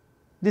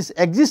this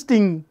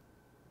existing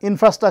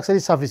infrastructure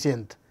is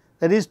sufficient,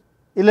 that is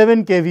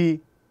 11 kV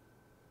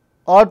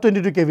or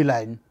 22 kV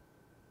line.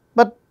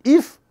 But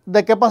if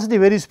the capacity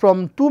varies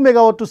from 2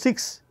 megawatt to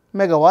 6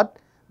 megawatt,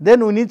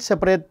 then we need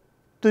separate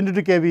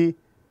 22 kV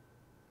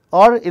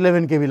or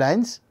 11 kV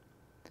lines,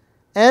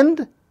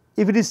 and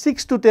if it is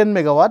 6 to 10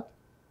 megawatt,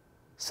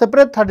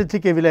 separate 33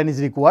 kV line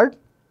is required,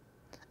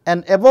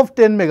 and above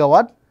 10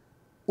 megawatt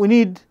we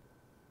need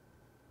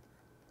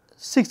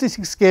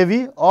 66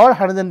 kV or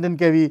 110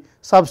 kV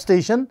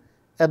substation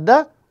at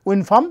the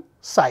wind farm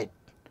site.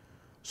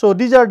 So,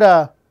 these are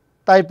the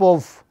type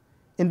of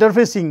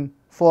interfacing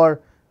for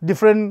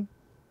different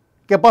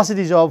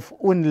capacities of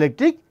wind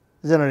electric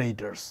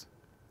generators.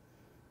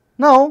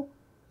 Now,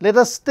 let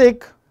us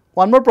take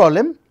one more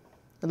problem,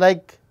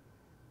 like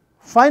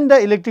find the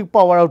electric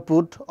power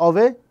output of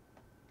a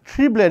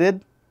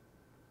 3-bladed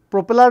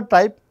propeller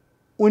type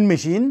wind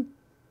machine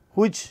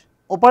which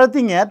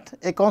operating at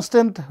a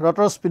constant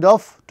rotor speed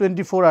of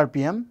 24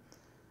 rpm.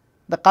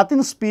 The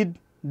cut-in speed,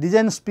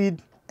 design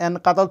speed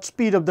and cut-out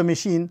speed of the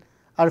machine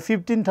are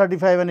 15,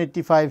 35 and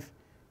 85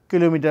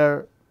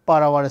 km per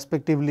hour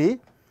respectively,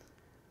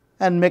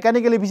 and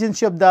mechanical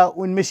efficiency of the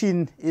wind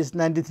machine is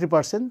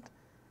 93%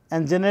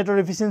 and generator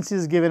efficiency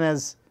is given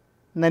as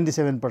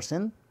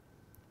 97%.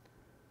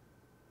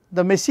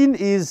 The machine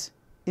is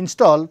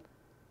installed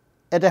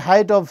at a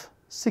height of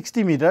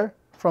 60 meter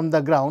from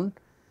the ground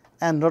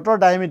and rotor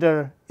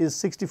diameter is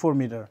 64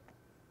 meter.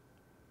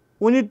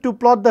 We need to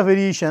plot the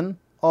variation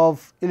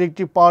of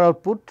electric power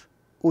output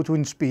with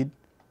wind speed.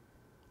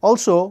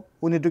 Also,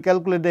 we need to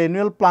calculate the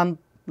annual plant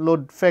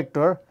load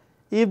factor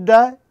if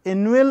the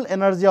annual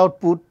energy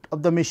output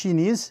of the machine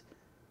is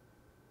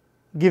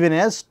given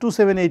as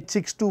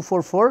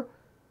 2786244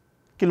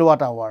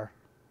 kilowatt hour,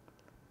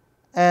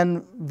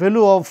 and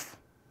value of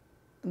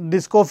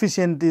this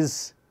coefficient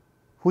is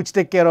which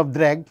take care of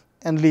drag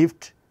and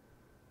lift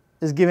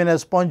is given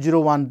as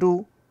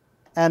 0.012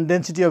 and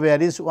density of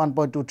air is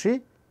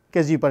 1.23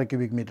 kg per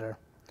cubic meter.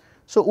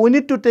 So, we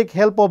need to take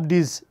help of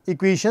these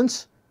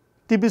equations.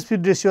 TP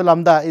speed ratio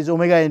lambda is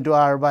omega into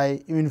r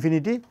by u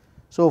infinity.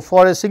 So,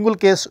 for a single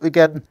case we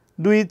can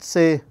do it,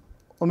 say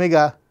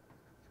omega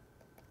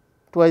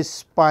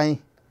twice pi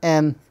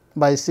n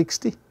by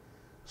 60.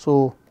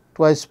 So,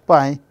 twice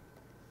pi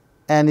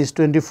n is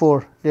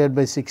 24 divided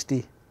by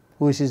 60,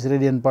 which is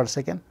radian per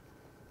second.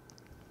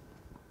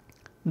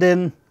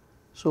 Then,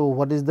 so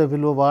what is the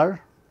value of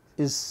r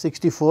is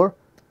 64,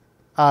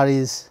 r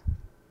is,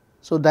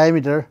 so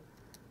diameter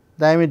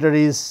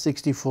is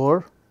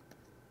 64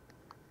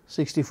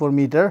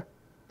 meter.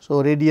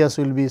 So, radius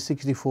will be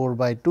 64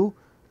 by 2,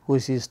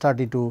 which is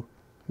 32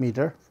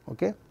 meter.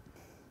 Okay.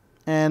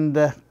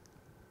 And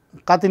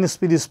cut-in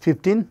speed is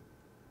 15.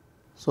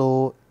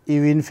 So,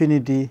 u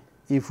infinity,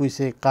 if we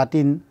say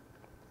cut-in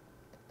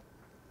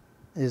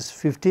is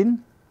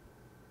 15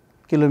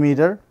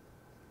 kilometer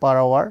per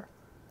hour,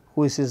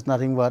 which is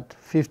nothing but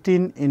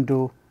 15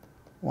 into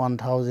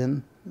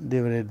 1000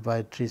 divided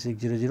by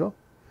 3600,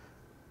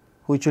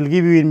 which will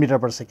give you in meter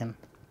per second.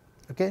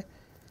 Okay.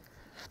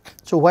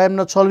 So, why I am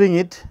not solving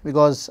it?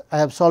 Because I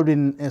have solved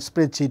in a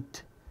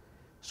spreadsheet.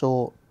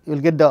 So, you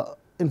will get the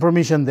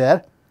information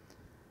there,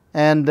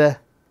 and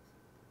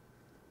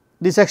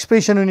this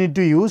expression we need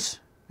to use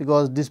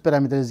because this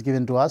parameter is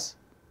given to us,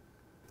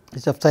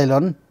 this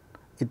epsilon,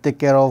 it take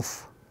care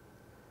of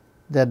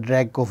the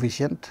drag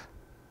coefficient.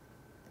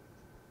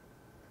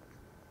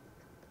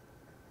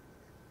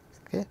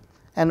 Okay.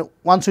 And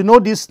once we know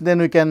this, then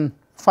we can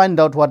find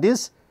out what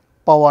is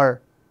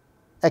power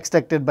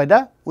extracted by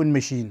the wind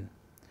machine.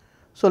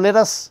 So, let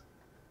us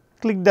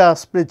click the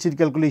spreadsheet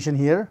calculation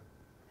here.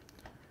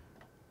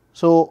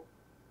 So,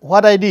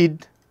 what I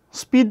did,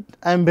 speed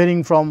I am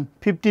varying from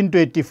 15 to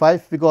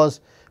 85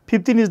 because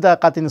 15 is the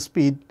cut-in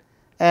speed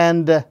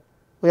and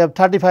we have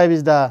 35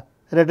 is the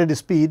rated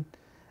speed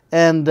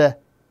and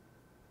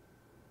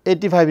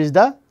 85 is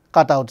the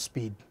cut-out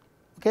speed.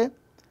 Okay.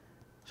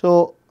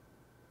 So,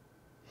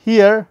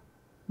 here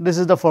this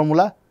is the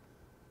formula.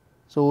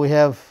 So, we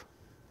have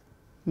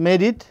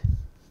made it.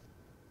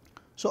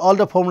 So, all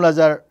the formulas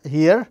are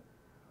here,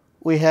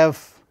 we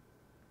have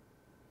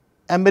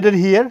embedded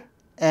here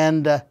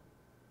and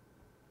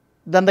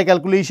done the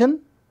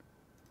calculation.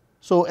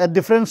 So, at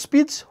different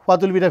speeds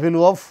what will be the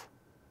value of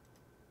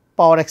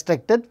power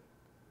extracted.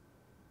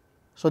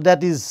 So,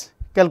 that is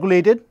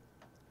calculated.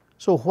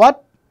 So,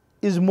 what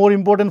is more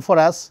important for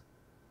us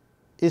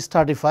is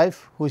 35,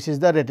 which is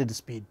the rated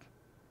speed.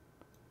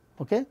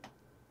 Okay.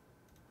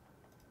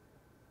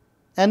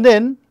 And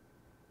then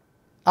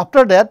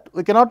after that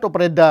we cannot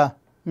operate the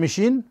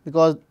machine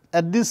because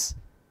at this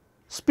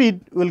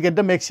speed we will get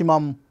the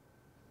maximum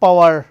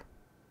power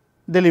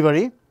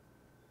delivery.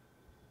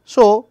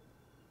 So,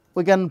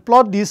 we can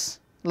plot this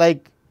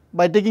like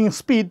by taking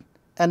speed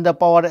and the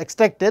power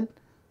extracted.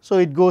 So,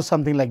 it goes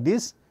something like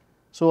this.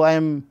 So, I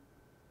am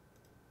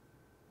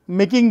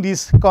making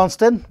this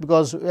constant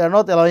because we are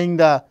not allowing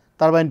the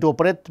turbine to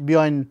operate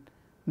beyond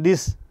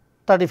this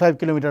 35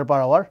 kilometer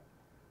per hour.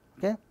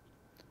 Okay.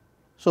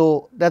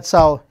 So, that is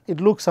how it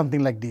looks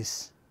something like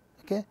this.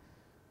 Okay.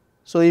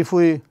 So, if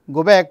we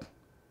go back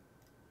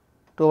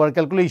to our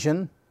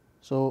calculation,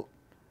 so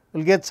we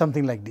will get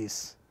something like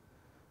this.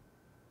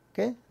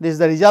 Okay. This is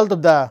the result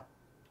of the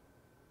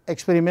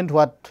experiment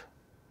what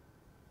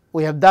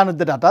we have done with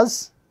the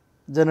datas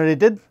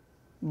generated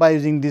by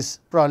using this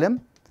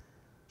problem.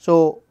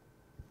 So,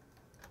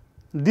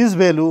 this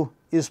value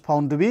is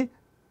found to be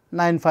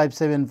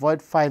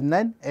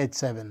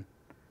 957.5987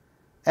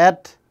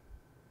 at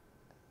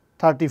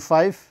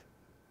 35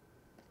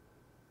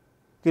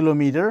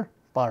 kilometer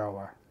per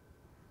hour.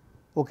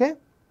 Okay.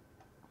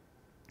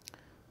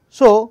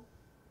 So,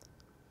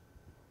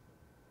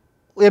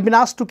 we have been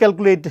asked to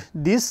calculate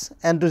this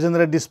and to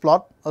generate this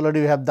plot, already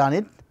we have done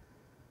it.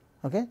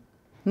 Okay.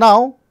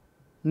 Now,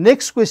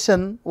 next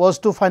question was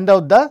to find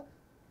out the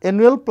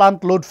annual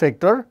plant load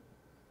factor,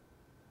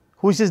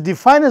 which is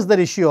defined as the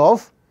ratio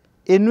of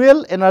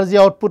annual energy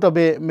output of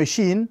a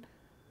machine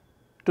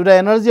to the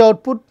energy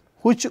output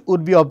which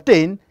would be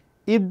obtained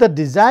if the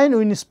design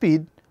wind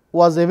speed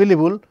was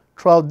available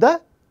throughout the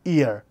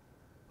year.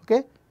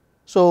 Okay.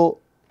 So,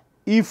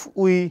 if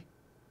we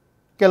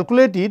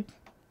calculate it,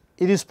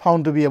 it is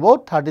found to be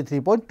about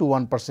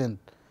 33.21%.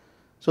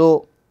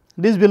 So,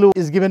 this value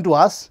is given to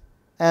us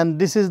and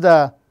this is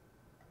the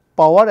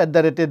power at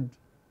the rated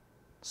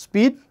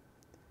speed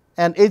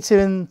and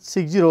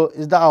 8760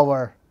 is the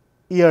hour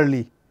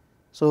yearly.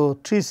 So,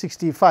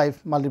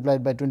 365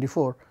 multiplied by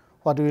 24,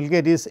 what we will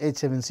get is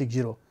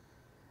 8760.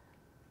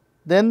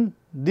 Then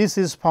this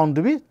is found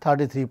to be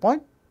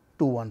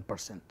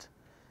 33.21%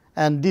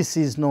 and this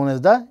is known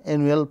as the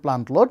annual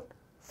plant load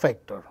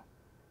factor,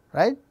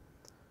 right.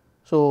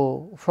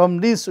 So, from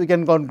this we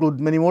can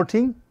conclude many more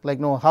things like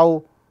know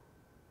how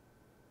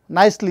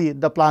nicely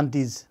the plant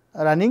is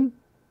running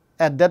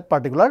at that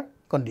particular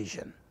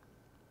condition.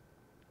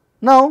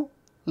 Now,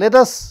 let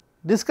us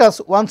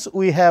discuss once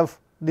we have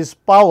this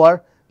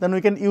power, then we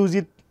can use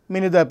it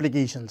many other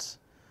applications.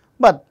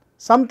 But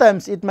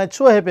sometimes it might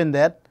so happen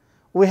that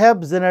we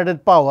have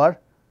generated power,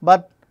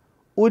 but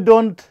we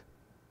do not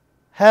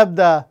have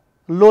the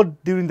load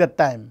during that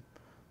time.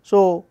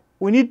 So,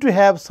 we need to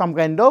have some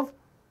kind of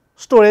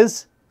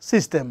storage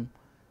system.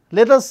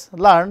 Let us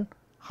learn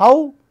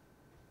how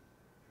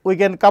we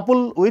can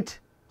couple with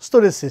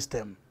storage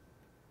system.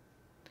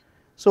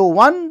 So,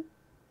 one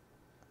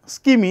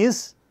scheme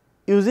is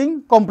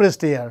using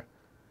compressed air.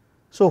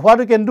 So, what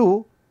we can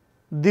do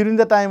during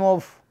the time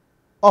of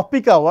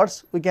off-peak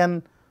hours, we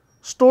can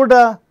store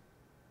the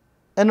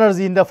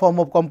energy in the form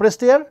of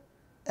compressed air,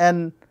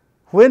 and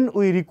when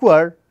we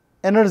require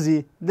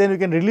energy, then we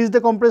can release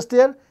the compressed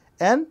air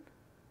and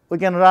we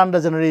can run the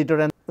generator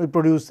and we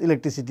produce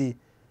electricity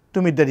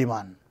to meet the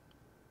demand.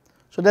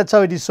 So, that is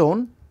how it is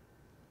shown.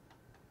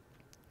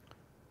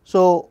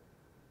 So,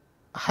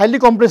 highly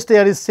compressed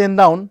air is sent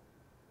down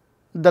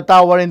the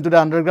tower into the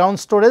underground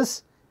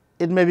storage.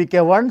 It may be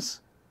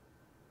caverns,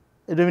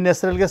 it may be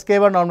natural gas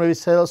cavern or maybe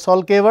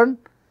salt cavern,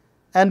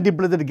 and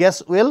depleted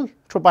gas well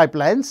through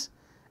pipelines,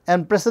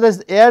 and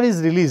pressurized air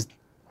is released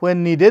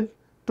when needed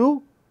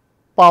to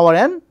power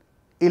an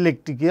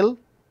electrical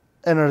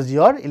energy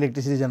or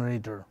electricity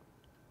generator.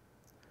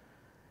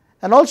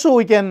 And also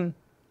we can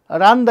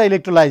run the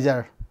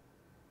electrolyzer.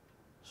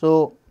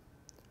 So,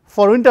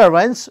 for wind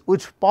turbines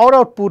which power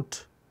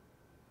output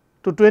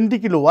to 20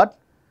 kilowatt,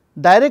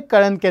 direct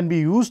current can be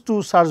used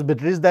to charge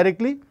batteries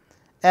directly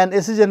and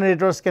AC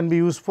generators can be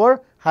used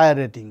for higher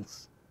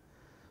ratings.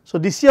 So,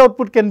 DC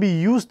output can be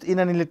used in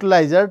an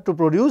electrolyzer to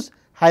produce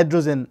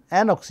hydrogen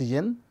and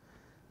oxygen.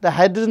 The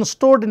hydrogen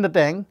stored in the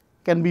tank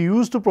can be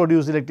used to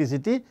produce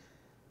electricity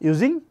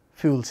using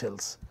fuel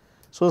cells.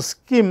 So,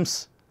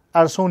 schemes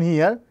are shown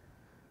here.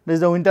 This is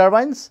the wind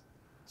turbines.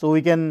 So,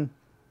 we can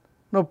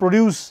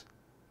produce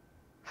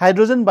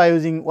hydrogen by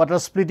using water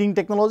splitting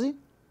technology,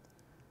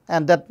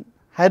 and that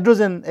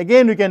hydrogen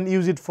again we can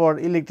use it for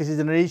electricity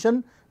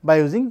generation by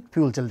using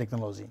fuel cell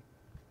technology.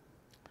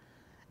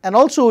 And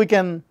also we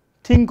can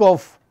think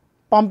of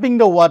pumping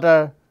the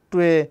water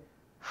to a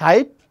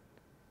height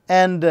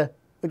and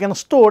we can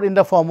store in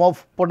the form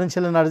of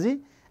potential energy,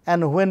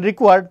 and when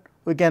required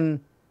we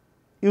can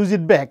use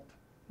it back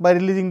by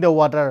releasing the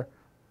water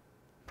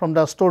from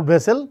the stored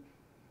vessel,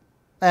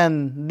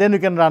 and then we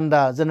can run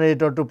the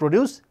generator to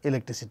produce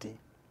electricity.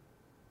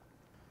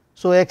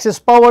 So, excess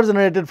power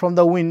generated from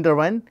the wind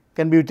turbine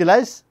can be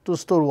utilized to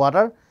store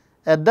water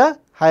at the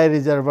high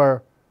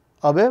reservoir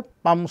of a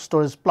pump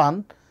storage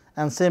plant,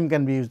 and same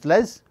can be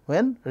utilized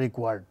when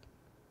required.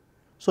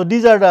 So,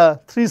 these are the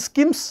three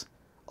schemes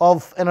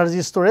of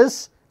energy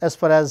storage as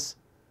far as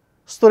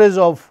storage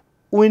of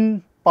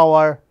wind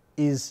power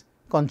is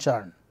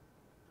concerned.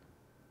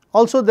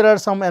 Also, there are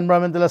some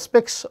environmental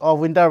aspects of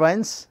wind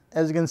turbines,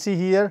 as you can see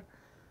here.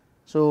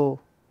 So,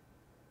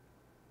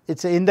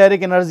 its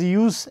indirect energy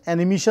use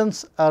and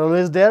emissions are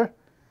always there.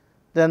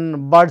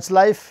 Then birds'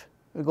 life,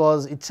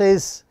 because it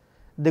says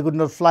they could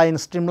not fly in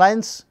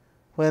streamlines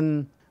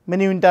when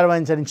many wind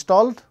turbines are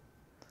installed.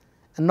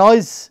 And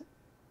noise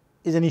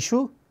is an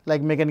issue,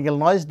 like mechanical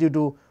noise due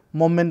to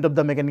movement of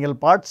the mechanical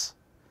parts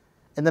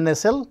in the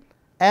nacelle,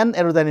 and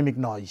aerodynamic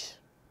noise.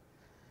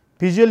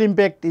 Visual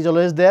impact is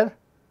always there,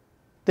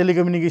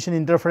 telecommunication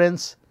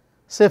interference,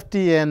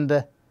 safety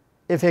and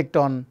effect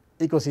on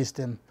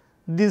ecosystem.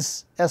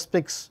 These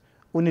aspects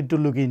we need to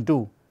look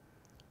into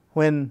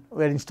when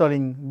we are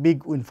installing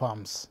big wind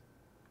farms.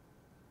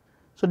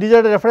 So, these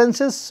are the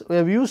references we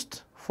have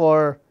used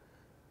for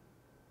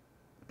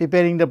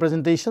preparing the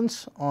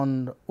presentations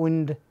on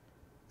wind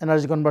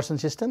energy conversion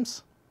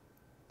systems.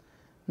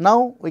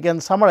 Now, we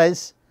can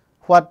summarize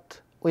what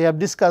we have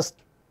discussed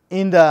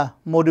in the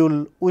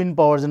module wind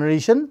power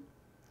generation.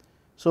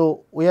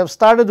 So, we have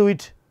started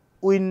with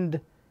wind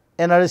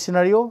energy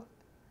scenario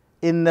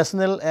in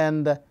national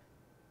and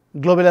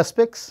global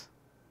aspects,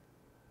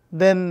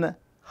 then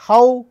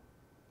how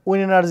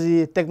wind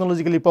energy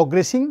technologically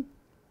progressing,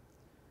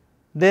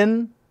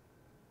 then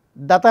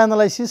data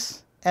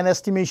analysis and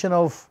estimation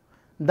of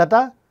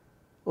data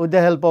with the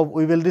help of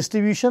Weibull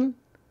distribution.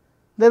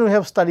 Then we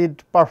have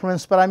studied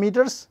performance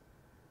parameters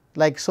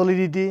like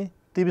solidity,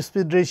 tip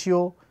speed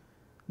ratio,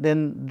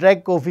 then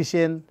drag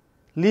coefficient,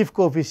 lift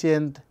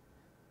coefficient,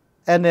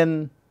 and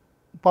then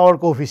power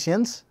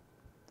coefficients.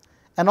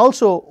 And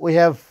also we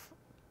have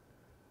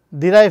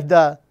derived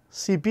the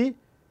Cp,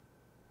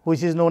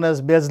 which is known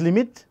as Bayes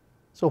limit.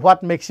 So,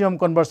 what maximum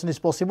conversion is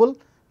possible,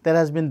 that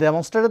has been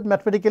demonstrated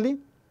mathematically,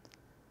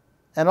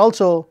 and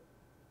also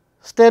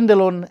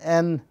standalone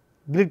and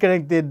grid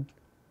connected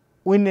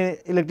wind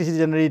electricity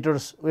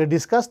generators were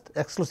discussed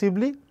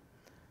exclusively,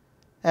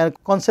 and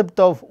concept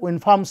of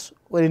wind farms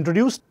were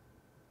introduced,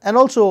 and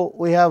also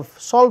we have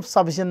solved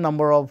sufficient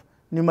number of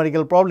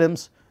numerical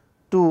problems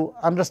to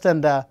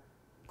understand the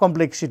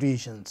complex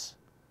situations.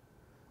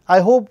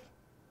 I hope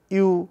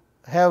you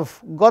have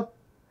got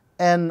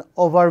an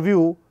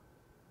overview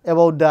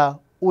about the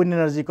wind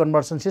energy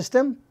conversion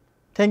system.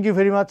 Thank you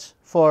very much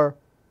for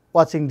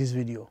watching this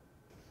video.